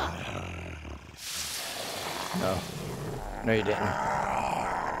off, huh? No. No, you didn't.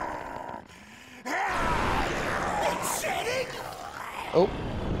 It's shedding? Oh.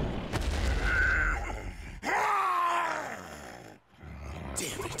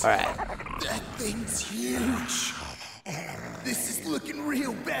 Damn it. Alright. That thing's huge. This is looking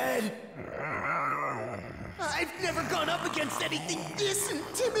real bad. I've never gone up against anything this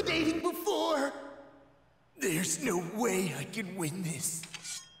intimidating before. There's no way I can win this.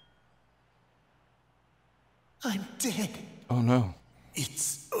 I'm dead. Oh no.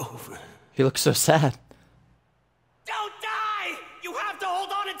 It's over. He looks so sad. Don't die! You have to hold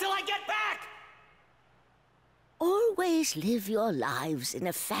on until I get back! Always live your lives in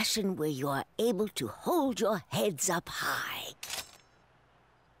a fashion where you are able to hold your heads up high.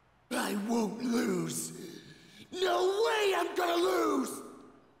 I won't lose. No way I'm gonna lose!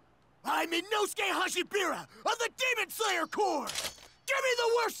 I'm Inosuke Hashibira of the Demon Slayer Corps! Give me the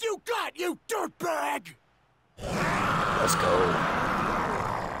worst you got, you dirtbag! Let's go.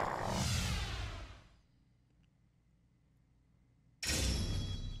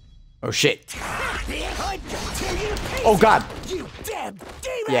 Oh shit. Oh god.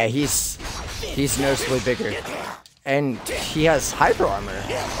 Yeah, he's noticeably bigger. And he has hyper armor.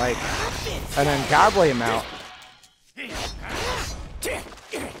 Like an ungodly amount.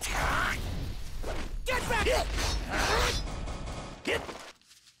 Get back!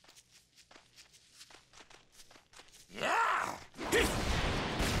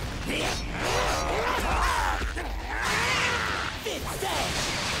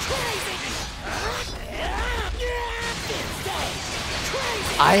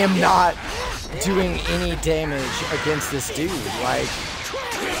 I am not doing any damage against this dude. Like,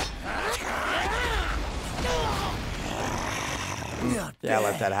 yeah,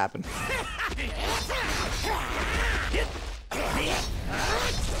 let that happen.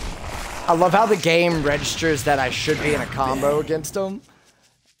 I love how the game registers that I should be in a combo against him.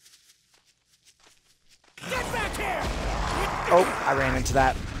 Oh, I ran into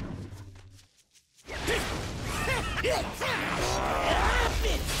that.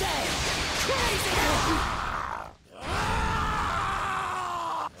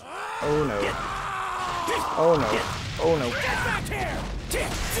 Oh no. Oh no. Oh no. Get back here!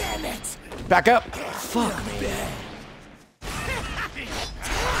 Damn it! Back up! Fuck me.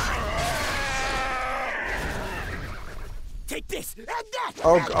 Take this and that!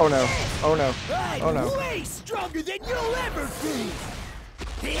 Oh no. Oh no. I'm Oh no. way stronger than you'll ever be!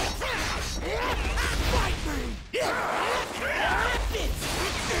 Fight me!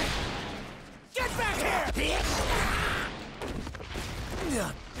 Get back here!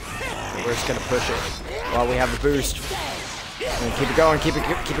 We're just gonna push it while we have the boost. And keep it going, keep it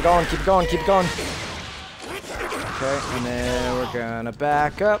going, keep it going, keep it going. Okay, and then we're gonna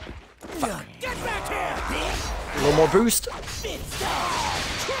back up. Fuck. Get back here! A little more boost.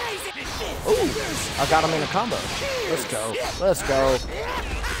 Ooh, I got him in a combo. Let's go. Let's go.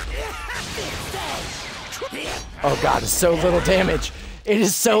 Oh god, it's so little damage. It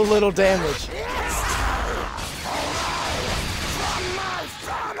is so little damage.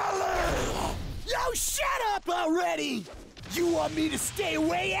 Yo, shut up already! You want me to stay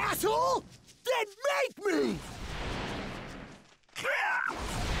away, asshole? Then make me!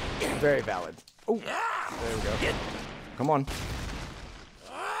 Very valid. Oh, there we go. Come on.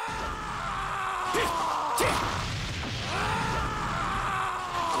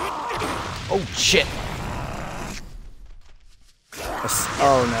 Oh shit.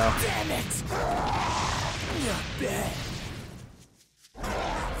 Oh no. Damn it! Not bad.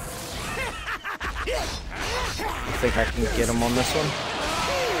 I think I can get him on this one.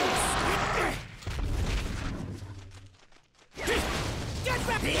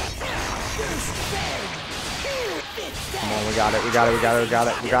 Come on, we got it, we got it, we got it, we got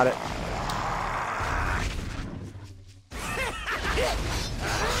it, we got it.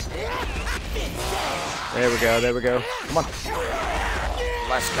 There we go, there we go. Come on.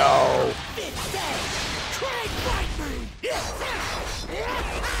 Let's go.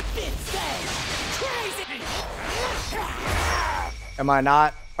 Am I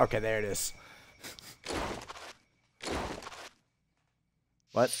not? Okay, there it is.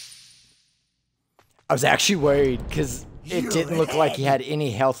 What? I was actually worried because it didn't look like he had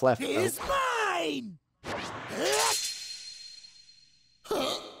any health left. It's mine!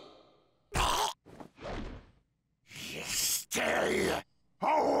 Stay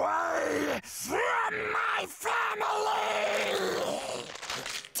away from my family!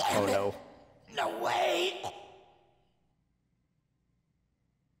 Oh no. No way!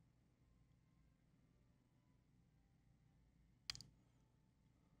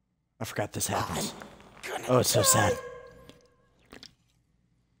 I forgot this happens. Oh, it's so sad.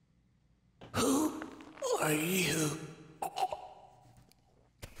 Who are you?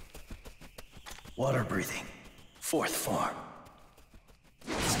 Water breathing. Fourth form.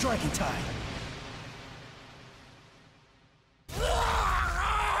 Striking time.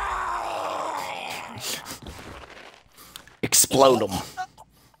 Explode them.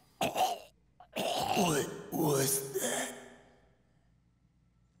 What was that?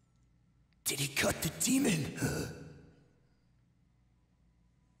 Did he cut the demon?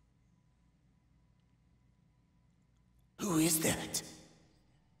 Who is that?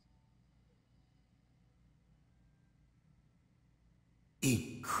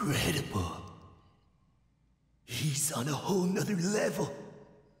 Incredible. He's on a whole nother level.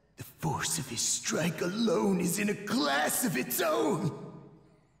 The force of his strike alone is in a class of its own.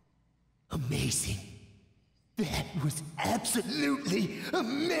 Amazing. That was absolutely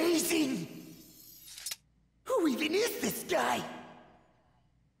amazing. Who even is this guy?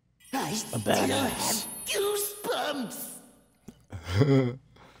 I still have goosebumps.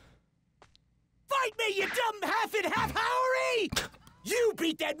 Fight me, you dumb half-and-half-howery! You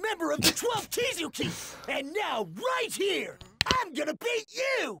beat that member of the 12 Kizuki, and now, right here, I'm gonna beat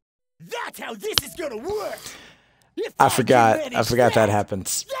you! That's how this is gonna work! If I forgot that happens.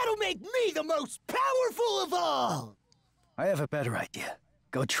 happens. That'll make me the most powerful of all! I have a better idea.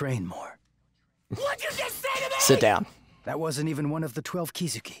 Go train more. What'd you just say to me? Sit down. That wasn't even one of the 12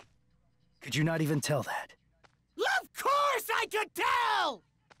 Kizuki. Could you not even tell that? Of course I could tell!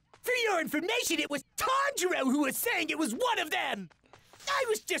 For your information, it was Tanjiro who was saying it was one of them! I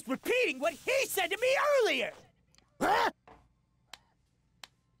was just repeating what he said to me earlier! Huh?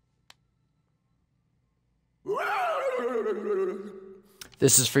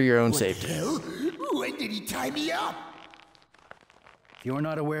 This is for your own safety. Hell? When did he tie me up? If you're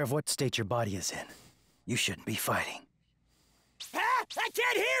not aware of what state your body is in, you shouldn't be fighting. Huh? I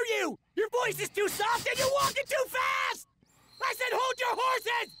can't hear you! Your voice is too soft and you're walking too fast! I said hold your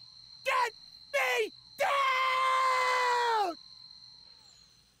horses! Get me down!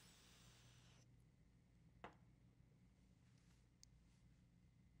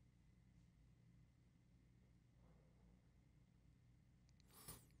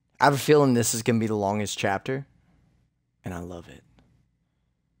 I have a feeling this is going to be the longest chapter. And I love it.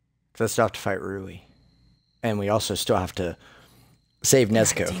 Because I still have to fight Rui. And we also still have to save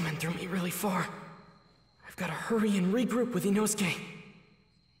Nezuko. That demon threw me really far. I've got to hurry and regroup with Inosuke.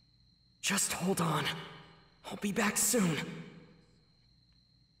 Just hold on. I'll be back soon.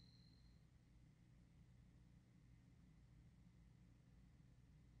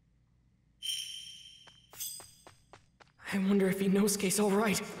 I wonder if Inosuke's all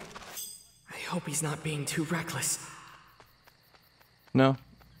right. I hope he's not being too reckless. No.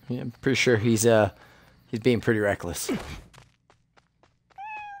 Yeah, I'm pretty sure he's being pretty reckless.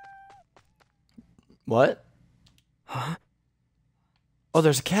 What? Huh? Oh,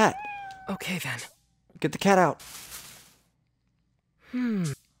 there's a cat. Okay then. Get the cat out. Hmm.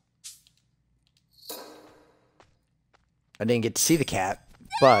 I didn't get to see the cat,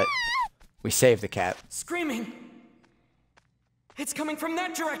 but we saved the cat. Screaming! It's coming from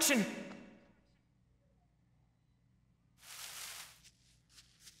that direction!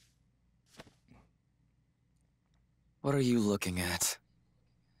 What are you looking at?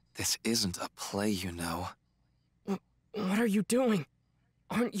 This isn't a play, you know. What are you doing?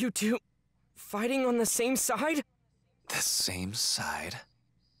 Aren't you two fighting on the same side? The same side?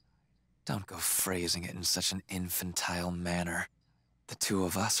 Don't go phrasing it in such an infantile manner. The two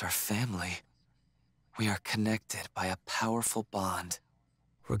of us are family. We are connected by a powerful bond.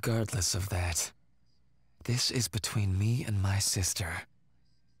 Regardless of that, this is between me and my sister.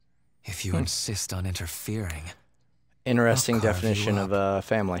 If you insist on interfering... Interesting definition of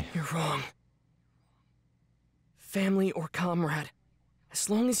family. You're wrong. Family or comrade.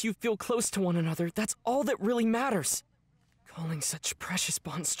 As long as you feel close to one another, that's all that really matters. Calling such precious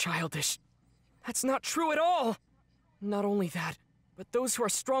bonds childish. That's not true at all. Not only that, but those who are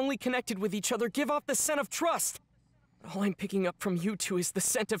strongly connected with each other give off the scent of trust. But all I'm picking up from you two is the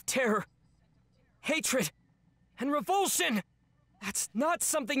scent of terror, hatred, and revulsion. That's not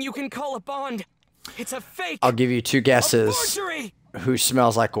something you can call a bond. It's a fake. I'll give you two guesses. Who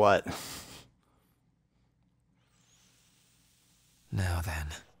smells like what? Now then.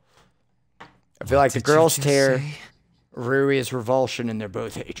 I feel like the girl's terror, Rui is revulsion, and they're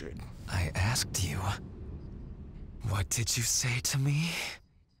both hatred. I asked you. What did you say to me?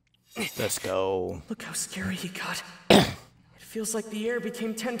 Let's go. Look how scary he got. It feels like the air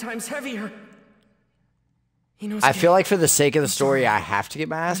became 10 times heavier. I feel like for the sake of the story, I have to get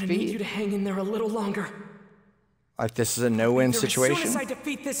my ass I need beat. you to hang in there a little longer. Like this is a no-win situation. As soon as I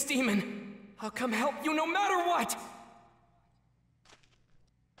defeat this demon, I'll come help you no matter what.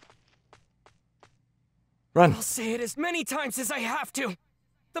 Run. I'll say it as many times as I have to.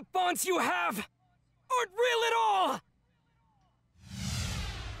 The bonds you have aren't real at all.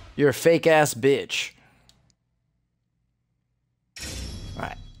 You're a fake-ass bitch. All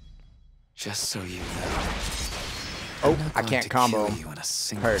right. Just so you know. Oh, I can't combo him. You in a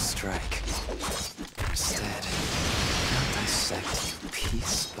single strike. Instead, I'll dissect you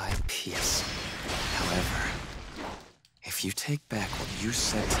piece by piece. However, if you take back what you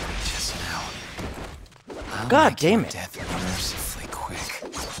said to me just now, I'll make your death mercifully quick.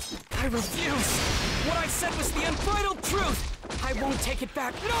 I refuse. What I said was the unbridled truth. I won't take it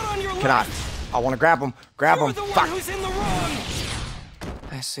back. Not on your life. Cannot. I want to grab him. Grab him. You're the one who's in the wrong.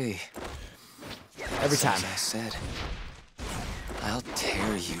 I see. Every time. As I said, I'll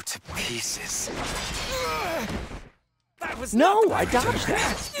tear you to pieces. That was no, I dodged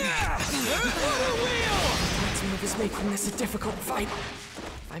that. Let's move is making this a difficult fight.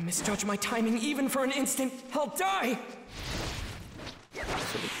 If I misjudge my timing even for an instant, I'll die.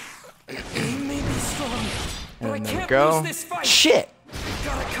 He may be strong, but I can't lose this fight. Shit.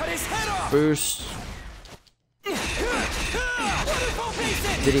 Gotta cut his head off. Boost.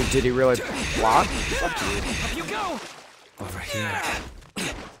 Did he really block? Fuck you. Up you go. Over here.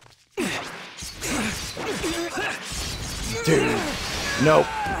 Dude. Nope.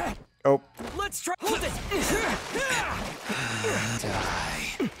 Oh. Let's try. Hold it.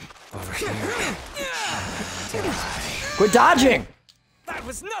 Die. Over here. Die. Quit dodging. That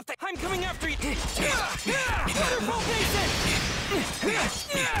was nothing. I'm coming after you. Waterfall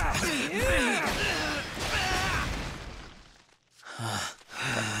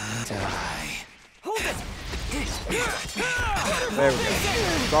Die. Hold it. There we go.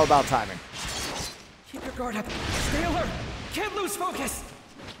 It's all about timing. Keep your guard up. Stay alert. Can't lose focus.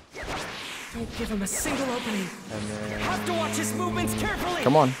 Don't give him a single opening. And then... Have to watch his movements carefully.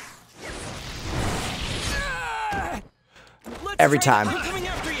 Come on. Every time.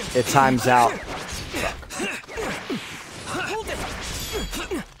 It times out. Hold it.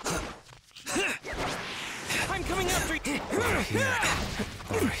 I'm coming after you.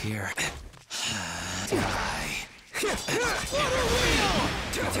 Over here. Die.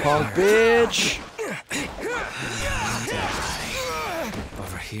 Punk bitch. Die.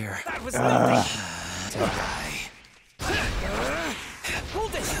 Over here. That was nothing. Die.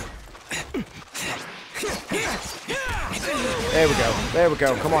 Hold it. There we go. There we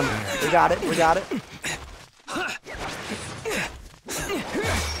go. Come on. We got it. We got it.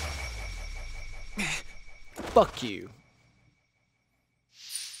 Fuck you.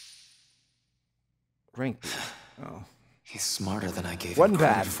 Rank. Oh. He's smarter than I gave Wasn't him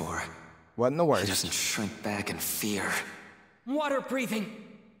credit bad. for. Wasn't the He worst. doesn't shrink back in fear. Water breathing.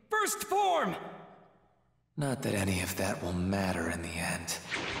 First form. Not that any of that will matter in the end.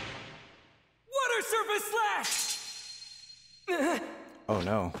 Water surface slash. Oh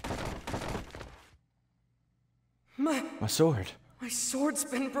no. My sword. My sword's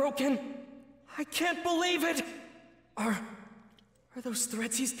been broken. I can't believe it. Are those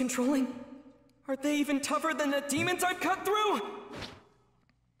threads he's controlling? Are they even tougher than the demons I've cut through?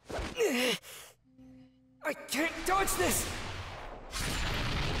 I can't dodge this.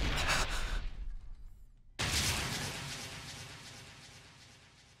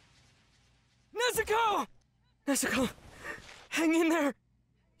 Nezuko! Nezuko, hang in there.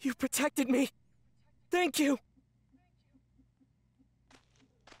 You protected me. Thank you.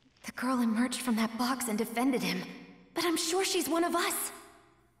 The girl emerged from that box and defended him. But I'm sure she's one of us.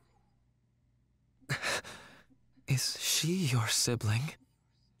 Is she your sibling?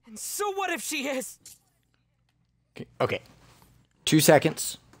 And so what if she is? Okay. 2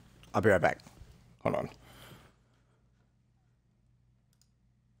 seconds. I'll be right back. Hold on.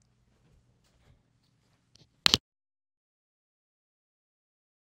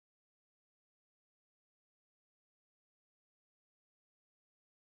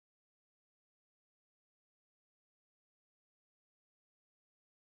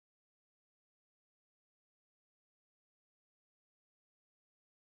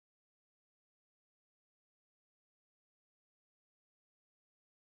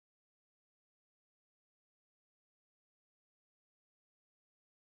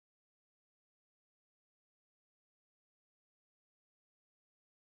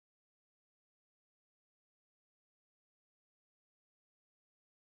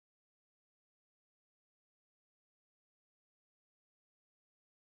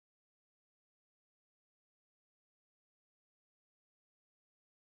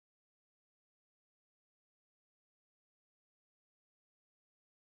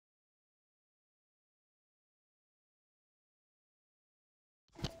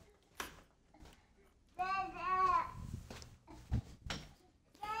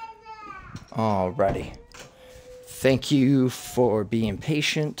 Alrighty. Thank you for being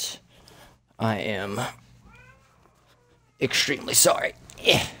patient. I am extremely sorry.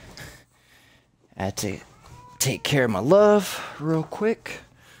 I had to take care of my love real quick.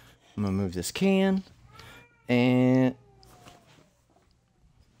 I'm gonna move this can. And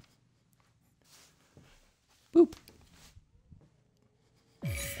boop.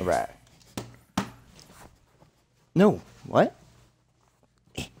 Alright. No, what?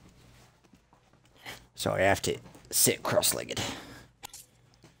 Sorry, I have to sit cross-legged.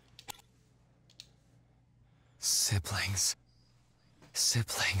 Siblings.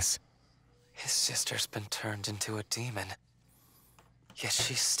 Siblings. His sister's been turned into a demon. Yet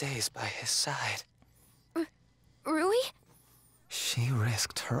she stays by his side. Rui? She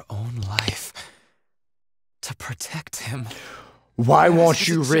risked her own life to protect him. Why won't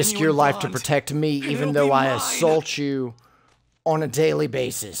you risk your life to protect me, even though I assault you on a daily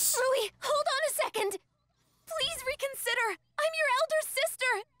basis? Rui, hold on a second. Please reconsider. I'm your elder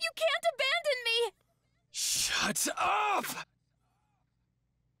sister. You can't abandon me. Shut up!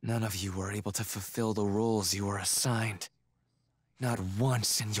 None of you were able to fulfill the roles you were assigned. Not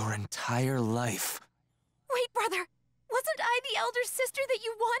once in your entire life. Wait, brother. Wasn't I the elder sister that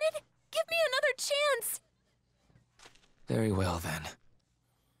you wanted? Give me another chance. Very well, then.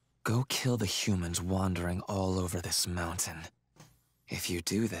 Go kill the humans wandering all over this mountain. If you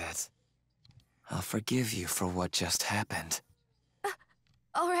do that, I'll forgive you for what just happened.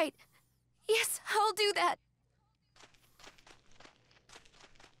 All right. Yes, I'll do that.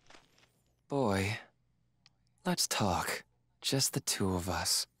 Boy, let's talk. Just the two of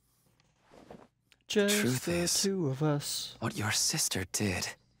us. Just Truth the is, two of us. What your sister did,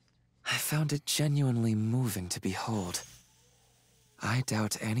 I found it genuinely moving to behold. I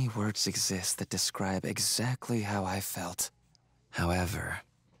doubt any words exist that describe exactly how I felt. However,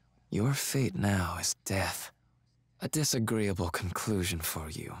 your fate now is death. A disagreeable conclusion for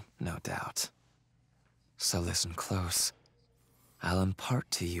you, no doubt. So listen close. I'll impart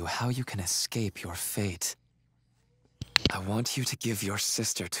to you how you can escape your fate. I want you to give your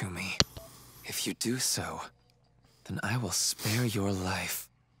sister to me. If you do so, then I will spare your life.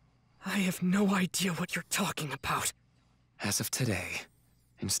 I have no idea what you're talking about. As of today,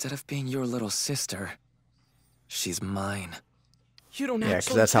 instead of being your little sister, she's mine. You don't Yeah, 'cause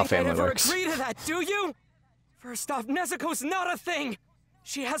actually that's how think I'd family ever works. agree to that, do you? First off, Nezuko's not a thing.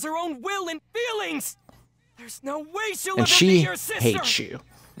 She has her own will and feelings. There's no way she'll And ever be she your sister. hates you.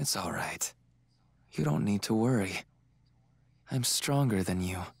 It's all right. You don't need to worry. I'm stronger than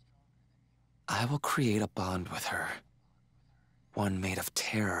you. I will create a bond with her. One made of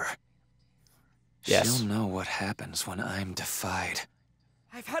terror. Yes. She'll know what happens when I'm defied.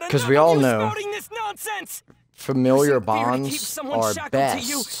 I've had Because enough we of all you know spouting this nonsense. familiar Using fear to keep bonds someone are shackled to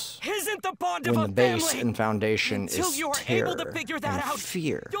you best isn't the bond when of the a base family. and foundation Until is you're terror able to figure that and out,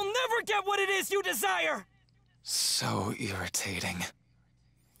 fear. you'll never get what it is you desire. So irritating.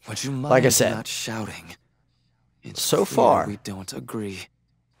 Would you mind Like I said, not shouting? It's so clear far, we don't agree.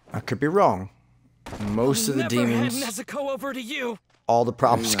 I could be wrong. Most of the Never demons, hand Nezuko over to you. all the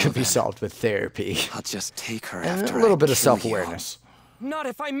problems Very could well be then. solved with therapy. I'll just take her And after a little I bit of kill you. self-awareness. Not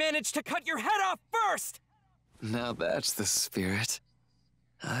if I manage to cut your head off first. Now that's the spirit.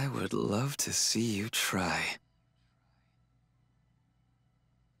 I would love to see you try.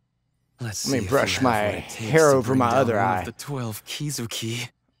 Let's Let me see if brush you have my what it takes hair to over bring my down other one of eye. The 12 Kizuki.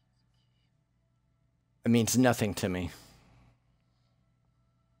 It means nothing to me.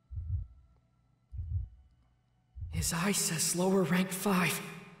 His eye says lower rank 5.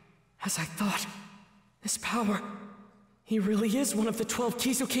 As I thought, this power, he really is one of the 12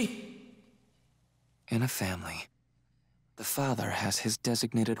 Kizuki. In a family, the father has his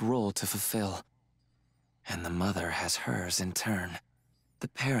designated role to fulfill, and the mother has hers in turn. The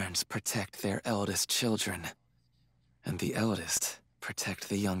parents protect their eldest children, and the eldest protect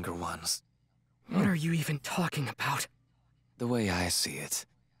the younger ones. What are you even talking about? The way I see it,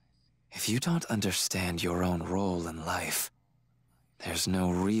 if you don't understand your own role in life, there's no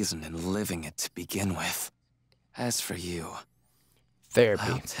reason in living it to begin with. As for you, Therapy.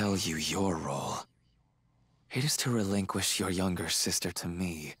 I'll tell you your role. It is to relinquish your younger sister to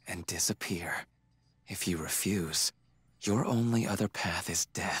me and disappear. If you refuse, your only other path is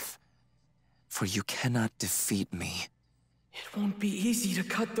death. For you cannot defeat me. It won't be easy to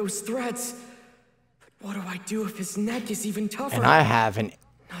cut those threads. But what do I do if his neck is even tougher? And I have an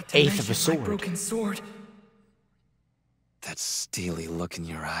Not to eighth of a mention my sword. broken sword. That steely look in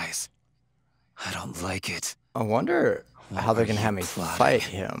your eyes. I don't like it. I wonder What how they're are gonna you have me plotting? fight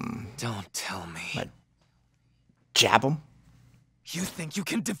him. Don't tell me. Like, jab him? You think you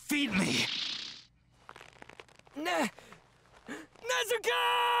can defeat me?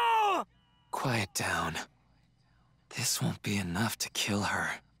 Nezuko! Quiet down. This won't be enough to kill her.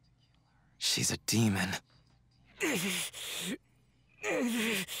 She's a demon.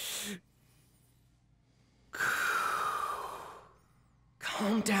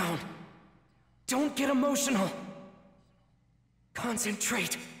 Calm down. Don't get emotional.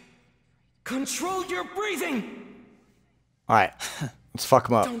 Concentrate. Control your breathing. Alright, let's fuck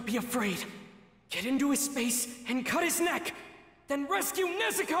him up. Don't be afraid. Get into his space and cut his neck. Then rescue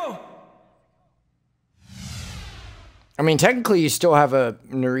Nezuko! I mean, technically you still have a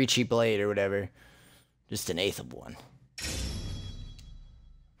Norichi blade or whatever. Just an eighth of one.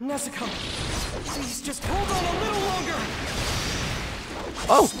 Nezuko, please just hold on a little longer.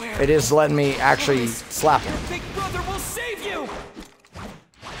 Oh, Swear. it is letting me actually Promise, slap him. Your big brother will save you!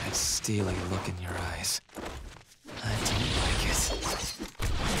 That steely look in your eyes. I don't like it.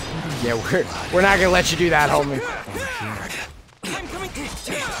 Yeah, we're not gonna let you do that, homie. I'm coming.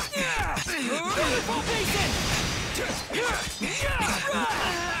 Full basin!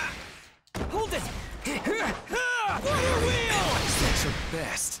 Hold it! Water wheel! That's your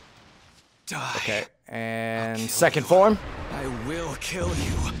best. Die. Okay, and second form. I will kill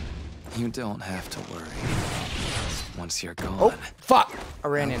you. You don't have to worry. Once you're gone, Oh, fuck! I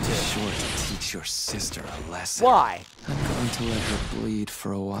ran I'll into be it. sure to teach your sister a lesson. Why? I'm going to let her bleed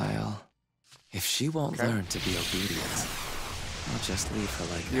for a while. If she won't Okay. learn to be obedient, I'll just leave her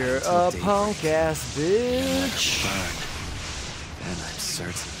like You're that until a daybreak. punk ass bitch. Burn. Then I'm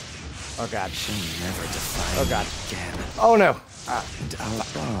certain Oh god. she'll never defy Oh, me God. again. Oh no. And our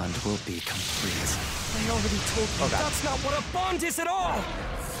bond will be complete. I already told you that's not what a bond is at all!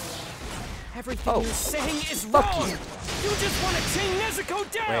 Everything Oh. you're saying is Fuck wrong! you. You just want to chain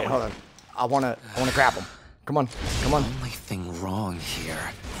Nezuko down! Wait, hold on. I wanna grab him. Come on, come on. The only thing wrong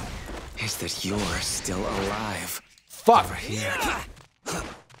here is that you're still alive. Fuck. Over here.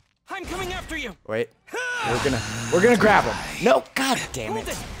 I'm coming after you. Wait. We're gonna grab him. No, god damn Hold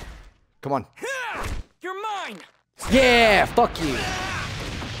it. Come on. You're mine. Yeah, fuck you.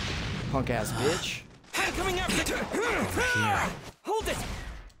 Punk ass bitch. I'm coming after you. Hold it.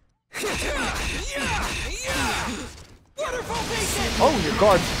 Waterfall basin. Oh, your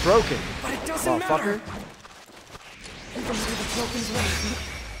guard's broken. But it doesn't matter. Fucker. Even through the broken blade.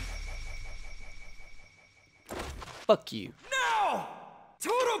 Fuck you. No!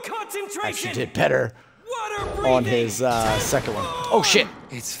 Total concentration. Actually did better Water on breathing. his second one. Oh shit.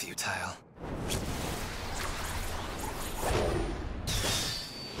 It's futile.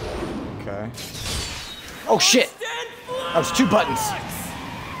 Okay. Oh shit. That was 2 buttons.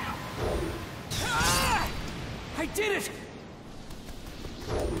 I did it.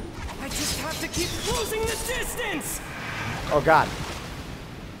 I just have to keep closing the distance. Oh god.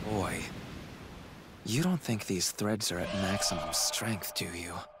 Boy, you don't think these threads are at maximum strength, do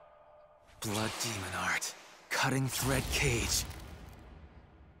you? Blood demon art, cutting thread cage.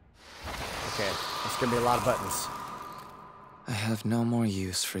 Okay, that's gonna be a lot of buttons. I have no more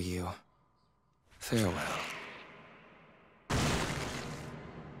use for you. Farewell.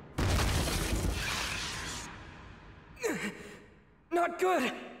 Not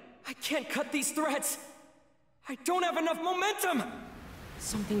good. I can't cut these threads. I don't have enough momentum.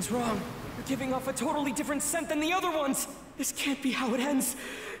 Something's wrong. You're giving off a totally different scent than the other ones. This can't be how it ends.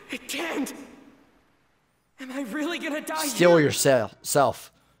 It can't. Am I really gonna die Still here?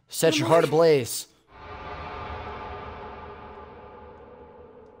 yourself. Set your heart ablaze.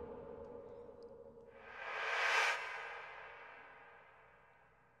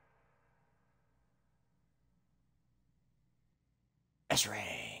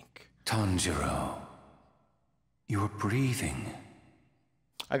 S-rank. Tanjiro, you're breathing.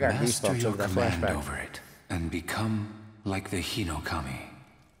 I got Master goosebumps your over that command flashback. over it and become like the Hinokami.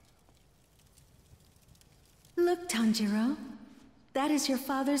 Look, Tanjiro. That is your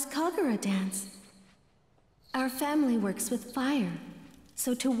father's Kagura dance. Our family works with fire,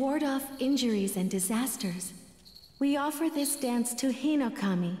 so to ward off injuries and disasters, we offer this dance to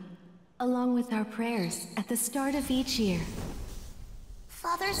Hinokami, along with our prayers at the start of each year.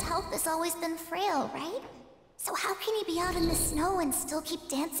 Father's health has always been frail, right? So how can he be out in the snow and still keep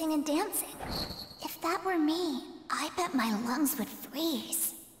dancing and dancing? If that were me, I bet my lungs would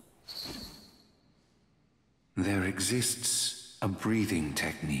freeze. There exists a breathing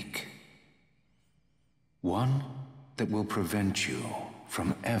technique. One that will prevent you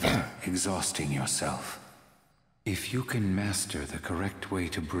from ever exhausting yourself. If you can master the correct way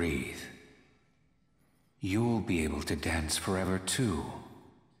to breathe, you'll be able to dance forever too.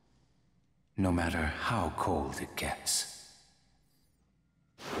 No matter how cold it gets.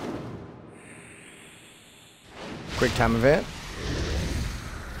 Quick time event.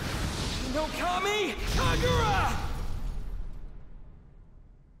 Hinokami Kagura!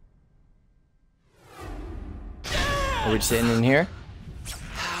 Are we just sitting in here?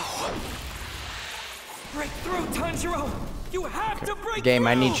 Break through, Tanjiro! You have to break Game,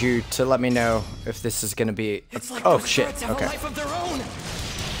 through! I need you to let me know if this is gonna be. It's like Oh those shit. threads have Okay. a life of their own.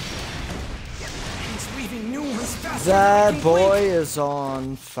 He's weaving new ones faster That than I can boy blink. is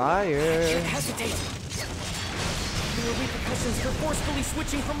on fire. Can't hesitate. There are repercussions for forcefully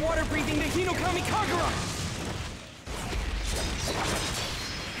switching from water breathing to Hinokami Kagura.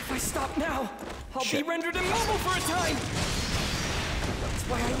 If I stop now, I'll be rendered immobile for a time. That's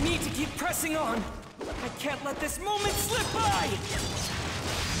why I need to keep pressing on. I can't let this moment slip by.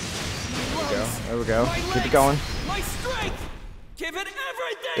 There we go. My Keep legs, it going. My strength. Give it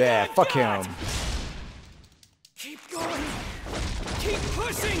everything. Yeah, I've fuck got. him. Keep going. Keep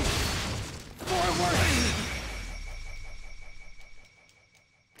pushing. Forward.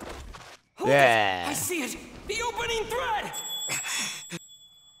 Hold Yeah. it. I see it. The opening thread.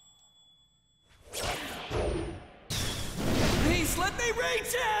 Please let me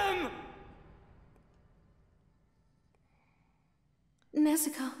reach him.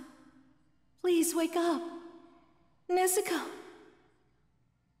 Nezuko, please wake up. Nezuko.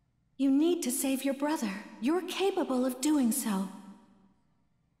 You need to save your brother. You're capable of doing so.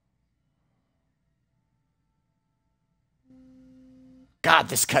 God,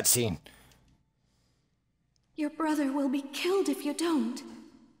 this cutscene. Your brother will be killed if you don't.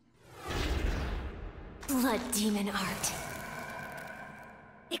 Blood demon art.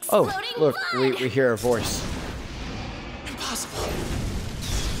 Oh, Exploding look, blood! we hear a voice. Impossible.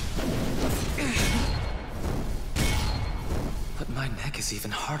 But my neck is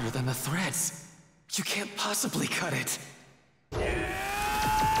even harder than the threads. You can't possibly cut it.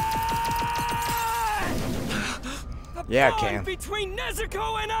 Yeah, I bond can. between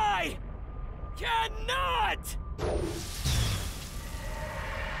Nezuko and I cannot!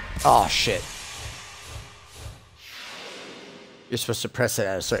 Oh, shit. You're supposed to press it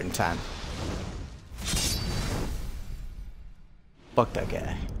at a certain time. Fuck that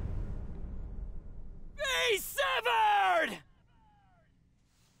guy. Be severed!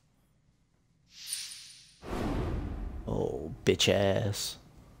 Oh, bitch ass.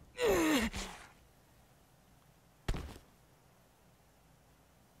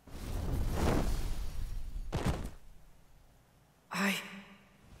 I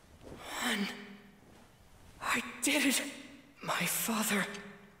won. I did it. My father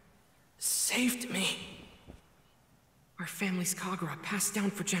saved me. Our family's Kagura, passed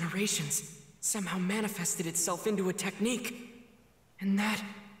down for generations, somehow manifested itself into a technique. And that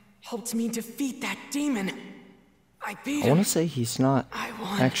helped me defeat that demon. I beat I him. want to say he's not I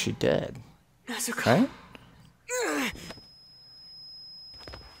won. actually dead. Nezuko. Right?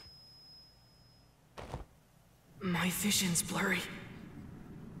 My vision's blurry.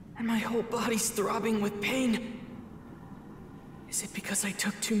 And my whole body's throbbing with pain. Is it because I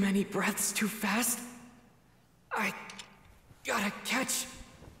took too many breaths too fast? I gotta catch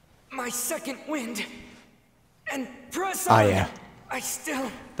my second wind and press on. Ah, yeah. I still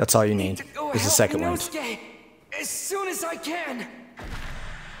That's all you need. go Is the help second wind. Inosuke as soon as I can.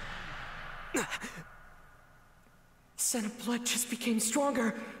 Scent of blood just became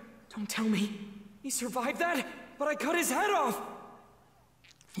stronger. Don't tell me he survived that, but I cut his head off.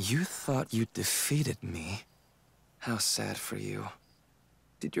 You thought you defeated me? How sad for you.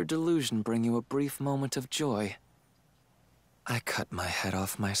 Did your delusion bring you a brief moment of joy? I cut my head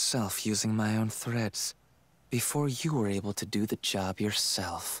off myself using my own threads, before you were able to do the job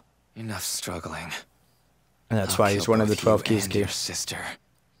yourself. Enough struggling. And that's I'll why he's kill one of the both 12 you keys, and your sister.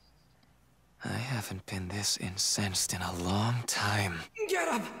 I haven't been this incensed in a long time. Get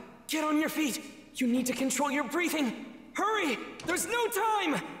up! Get on your feet! You need to control your breathing! Hurry! There's no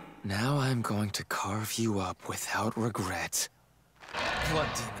time! Now I'm going to carve you up without regret. Blood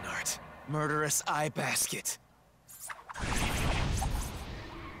demon art. Murderous eye basket.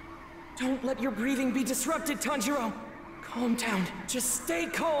 Don't let your breathing be disrupted, Tanjiro! Calm down. Just stay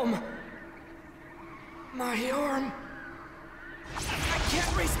calm. My arm. I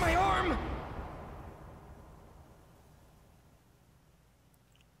can't raise my arm!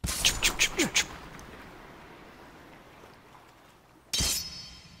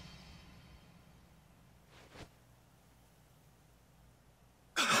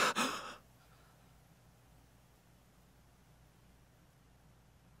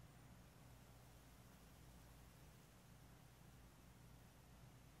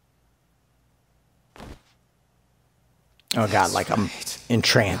 Oh god, like I'm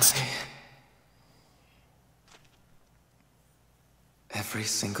entranced. Every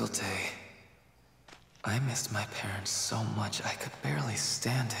single day, I missed my parents so much I could barely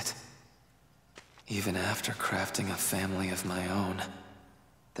stand it. Even after crafting a family of my own,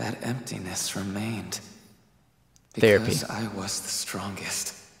 that emptiness remained. Because I was the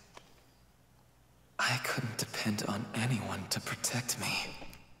strongest. I couldn't depend on anyone to protect me.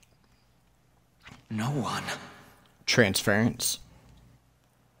 No one. Transference.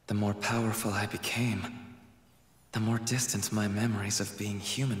 The more powerful I became, the more distant my memories of being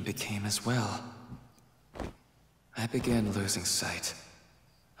human became as well. I began losing sight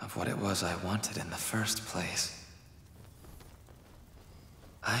of what it was I wanted in the first place.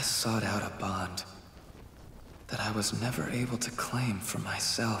 I sought out a bond that I was never able to claim for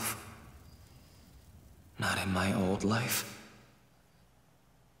myself. Not in my old life,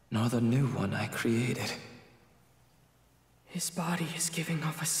 nor the new one I created. His body is giving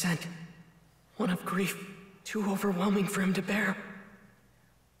off a scent. One of grief, too overwhelming for him to bear.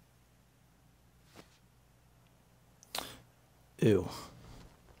 Ew.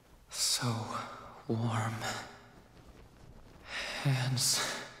 So warm.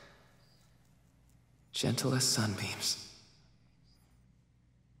 Hands. Gentle as sunbeams.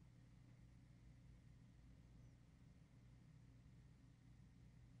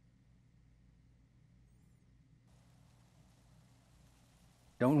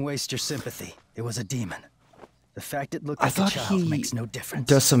 Don't waste your sympathy. It was a demon. The fact it looked I like a thought child he makes no difference.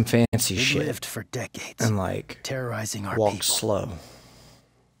 does some fancy It shit lived for decades, and like terrorizing our walks people. slow.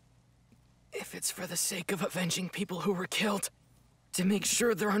 If it's for the sake of avenging people who were killed, to make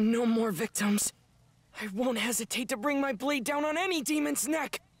sure there are no more victims, I won't hesitate to bring my blade down on any demon's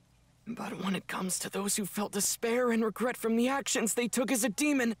neck. But when it comes to those who felt despair and regret from the actions they took as a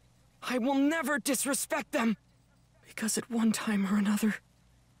demon, I will never disrespect them. Because at one time or another,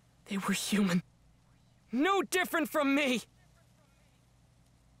 they were human. No different from me!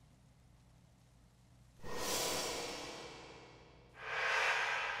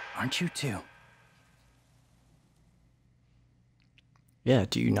 Aren't you too? Yeah,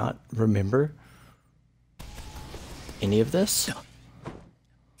 do you not remember any of this?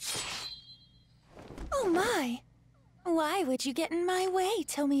 Oh my! Why would you get in my way,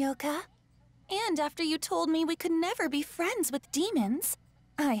 Tomioka? And after you told me we could never be friends with demons,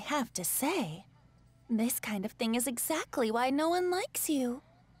 I have to say, this kind of thing is exactly why no one likes you.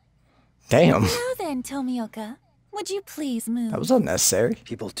 Damn. Now then, Tomioka, would you please move? That was unnecessary.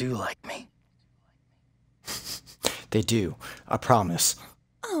 People do like me. They do. I promise.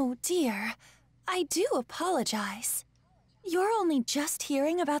 Oh dear. I do apologize. You're only just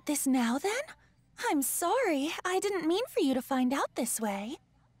hearing about this now then? I'm sorry. I didn't mean for you to find out this way.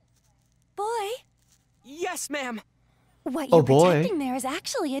 Boy. Yes, ma'am. What Oh, you're boy. protecting there is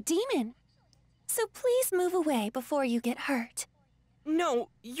actually a demon. So please move away before you get hurt. No,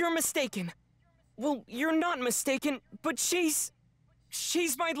 you're mistaken. Well, you're not mistaken, but she's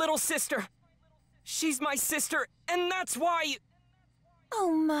my little sister. She's my sister, and that's why...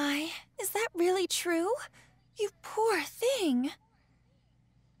 Oh my, is that really true? You poor thing.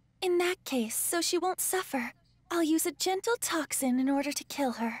 In that case, so she won't suffer, I'll use a gentle toxin in order to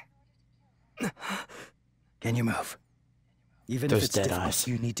kill her. Can you move? Even Those if it's dead difficult, eyes.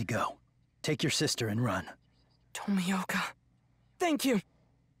 you need to go. Take your sister and run. Tomioka, thank you.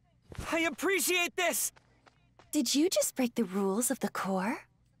 I appreciate this. Did you just break the rules of the Corps?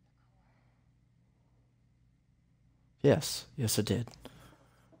 Yes. Yes, I did.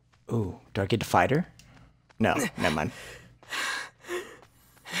 Ooh, do I get to fight her? No, never mind.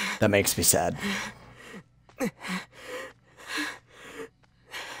 That makes me sad.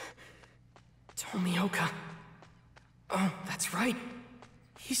 Tomioka. Oh, that's right.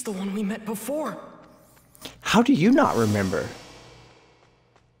 He's the one we met before. How do you not remember?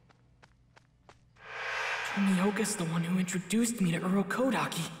 Tomioka's the one who introduced me to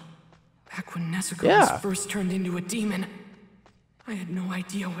Urokodaki. Back when Nezuko Yeah. was first turned into a demon. I had no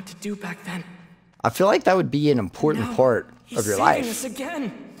idea what to do back then. I feel like that would be an important Now, part he's of your saving life. us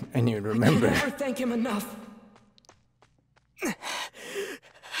again. And you'd I remember. can never thank him enough.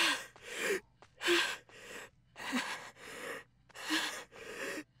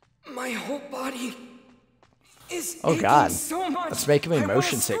 My whole body is Oh, aching God. so much. That's making me I wanna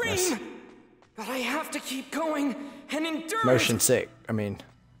motion sickness. scream, but I have to keep going and endure. Motion sick. I mean,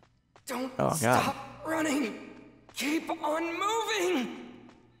 Don't oh, God. stop running. Keep on moving.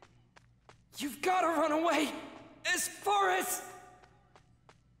 You've got to run away as far as...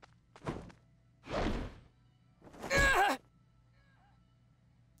 Ah!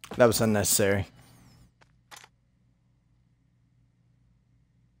 That was unnecessary.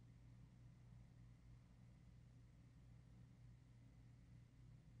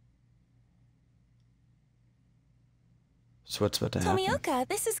 So what's about to happen? Tomioka,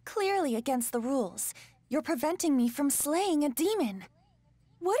 this is clearly against the rules. You're preventing me from slaying a demon.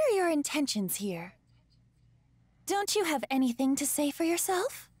 What are your intentions here? Don't you have anything to say for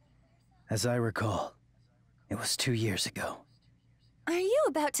yourself? As I recall, it was 2 years ago. Are you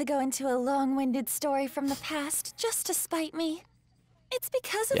about to go into a long-winded story from the past just to spite me? It's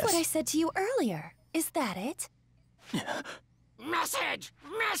because of what Yes. I said to you earlier. Is that it? Message!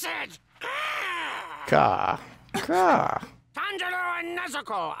 Message! Ka. Ka. Tanjiro and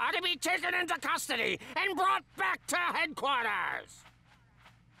Nezuko are to be taken into custody and brought back to headquarters!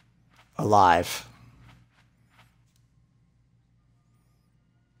 Alive.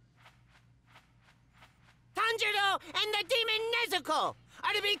 Tanjiro and the demon Nezuko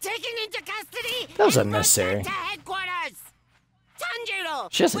are to be taken into custody That was and brought unnecessary. back to headquarters! Tanjiro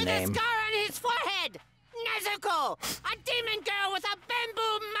She has a with name. a scar on his forehead! Nezuko, a demon girl with a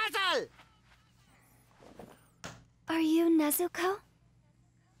bamboo muzzle! Are you Nezuko?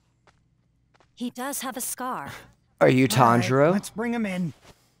 He does have a scar. Are you All right, Tanjiro? let's bring him in.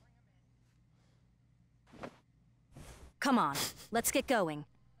 Come on, let's get going.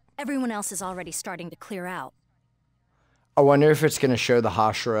 Everyone else is already starting to clear out. I wonder if it's going to show the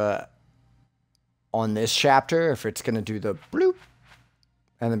Hashira on this chapter, or if it's going to do the bloop,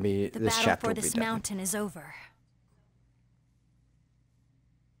 and then be The this battle chapter for will be this done. mountain is over.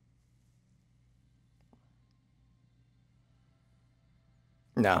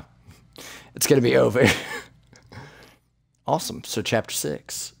 No, it's going to be over. Awesome. So chapter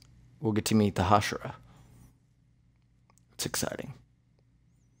 6, we'll get to meet the Hashira. It's exciting.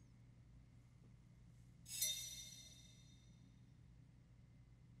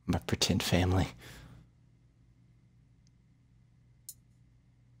 My pretend family.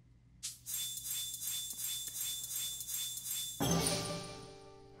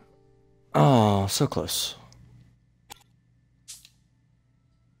 so close.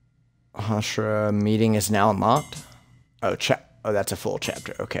 Hashra meeting is now unlocked. Oh, that's a full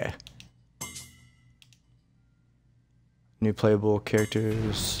chapter. Okay. New playable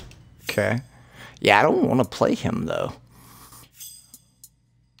characters. Okay. Yeah, I don't want to play him though.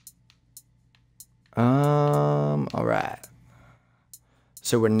 All right.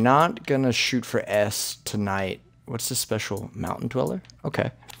 So we're not gonna shoot for S tonight. What's the special? Mountain Dweller?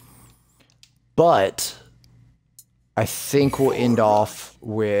 Okay. But I think we'll end off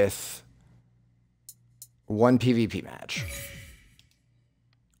with one PvP match.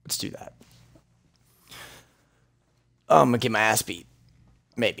 Let's do that. I'm gonna get my ass beat.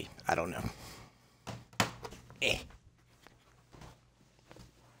 Maybe. I don't know.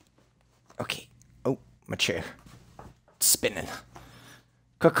 Okay. Oh, my chair. It's spinning.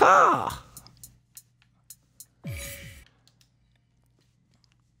 Caca!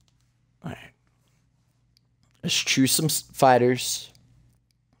 Alright. Let's choose some fighters.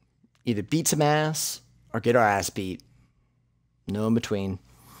 Either beat some ass or get our ass beat. No in between.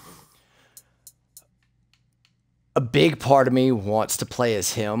 A big part of me wants to play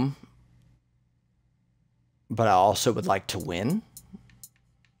as him, but I also would like to win.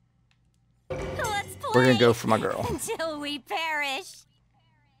 We're gonna go for my girl. Until we perish.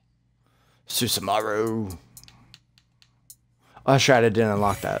 Susumaru. Oh, that's right, I didn't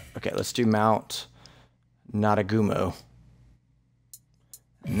unlock that. Okay, let's do Mount Natagumo.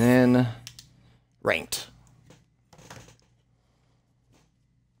 And then ranked.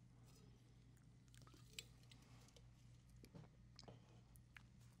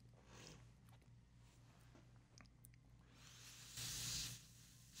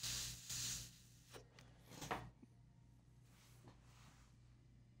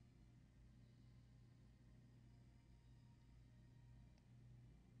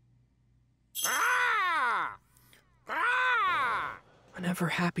 Whenever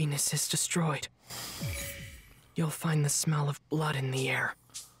happiness is destroyed, you'll find the smell of blood in the air.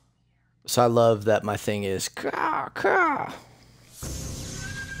 So I love that my thing is caw, caw.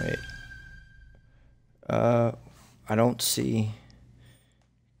 Wait. I don't see.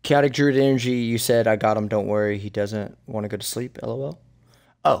 Chaotic Druid Energy, you said I got him, don't worry. He doesn't want to go to sleep, LOL.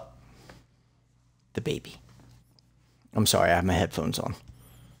 Oh. The baby. I'm sorry, I have my headphones on.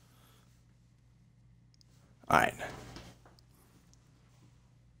 Alright.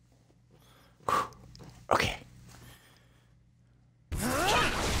 Okay.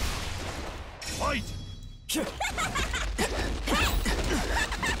 Fight! I'll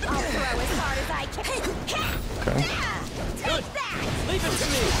throw as hard as I can. Okay. Take that! Leave it to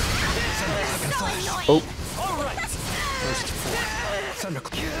me! So annoying! Oh. All right.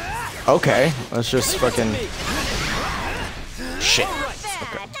 Okay, let's just fucking... Shit.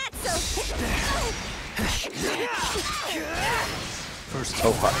 Okay.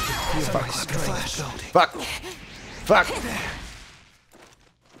 Oh, fuck. Fuck. Fuck. Fuck.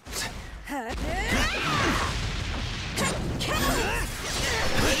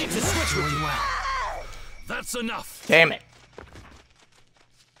 Ready to switch with you. That's enough. Damn it.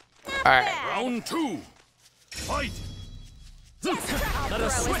 Alright. Round 2. Fight. Let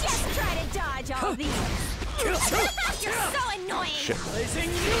us switch. Just try to dodge all these. You're so annoying. Shit. Blazing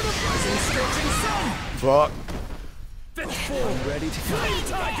universe and scorching sun. Fuck. I'm ready to fight,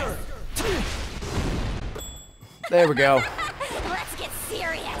 Tiger. There we go. Let's get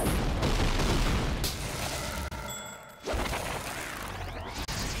serious.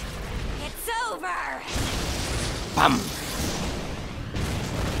 It's over. Bum.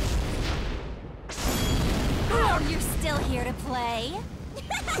 Oh, you're still here to play?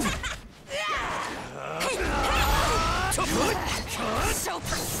 So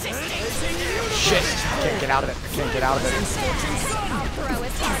persistent. Shit. Can't get out of it. Can't get out of it. I'll throw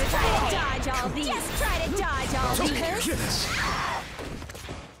as hard as I can. Dodge all these. Just try to dodge all these.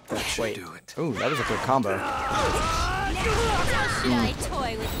 That should do it. Ooh, that was a good combo. How should I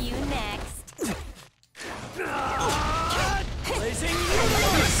toy with you next? Blazing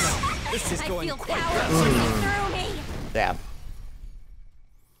universe. This is going quite through me. Yeah.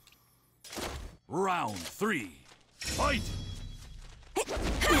 Round 3. Fight.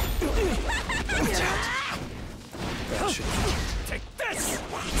 Take this.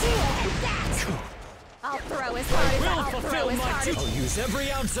 I'll throw as hard as I'll fulfill my duty. I'll use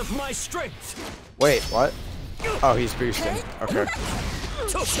every ounce of my strength. Wait, what? Oh, he's boosting. Okay.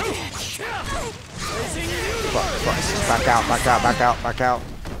 Fuck, fuck. Back out, back out, back out, back out.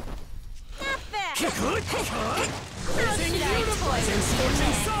 Blazing universe and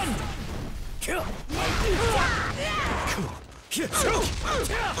scorching sun.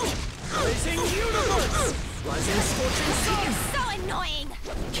 Blazing universe! Rising scorching sun! You're so annoying!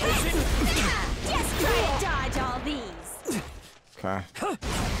 Blazing... Just try to dodge all these! Okay.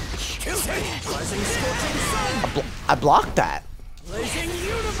 Rising scorching sun! I blocked that. Blazing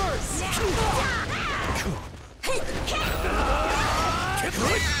universe!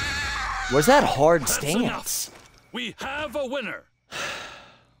 Where's that hard stance? We have a winner.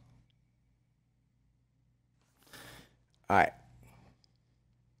 Alright.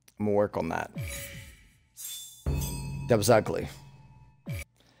 I'm gonna work on that. That was ugly.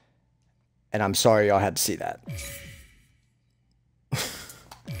 And I'm sorry y'all had to see that.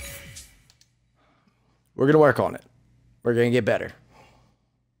 We're gonna work on it. We're gonna get better.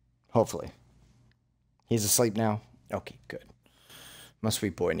 Hopefully. He's asleep now? Okay, good. My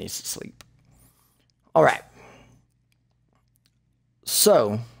sweet boy needs to sleep. Alright.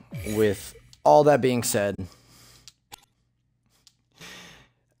 So, with all that being said,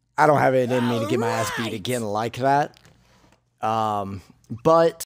 I don't have it in me to get my ass beat again like that. But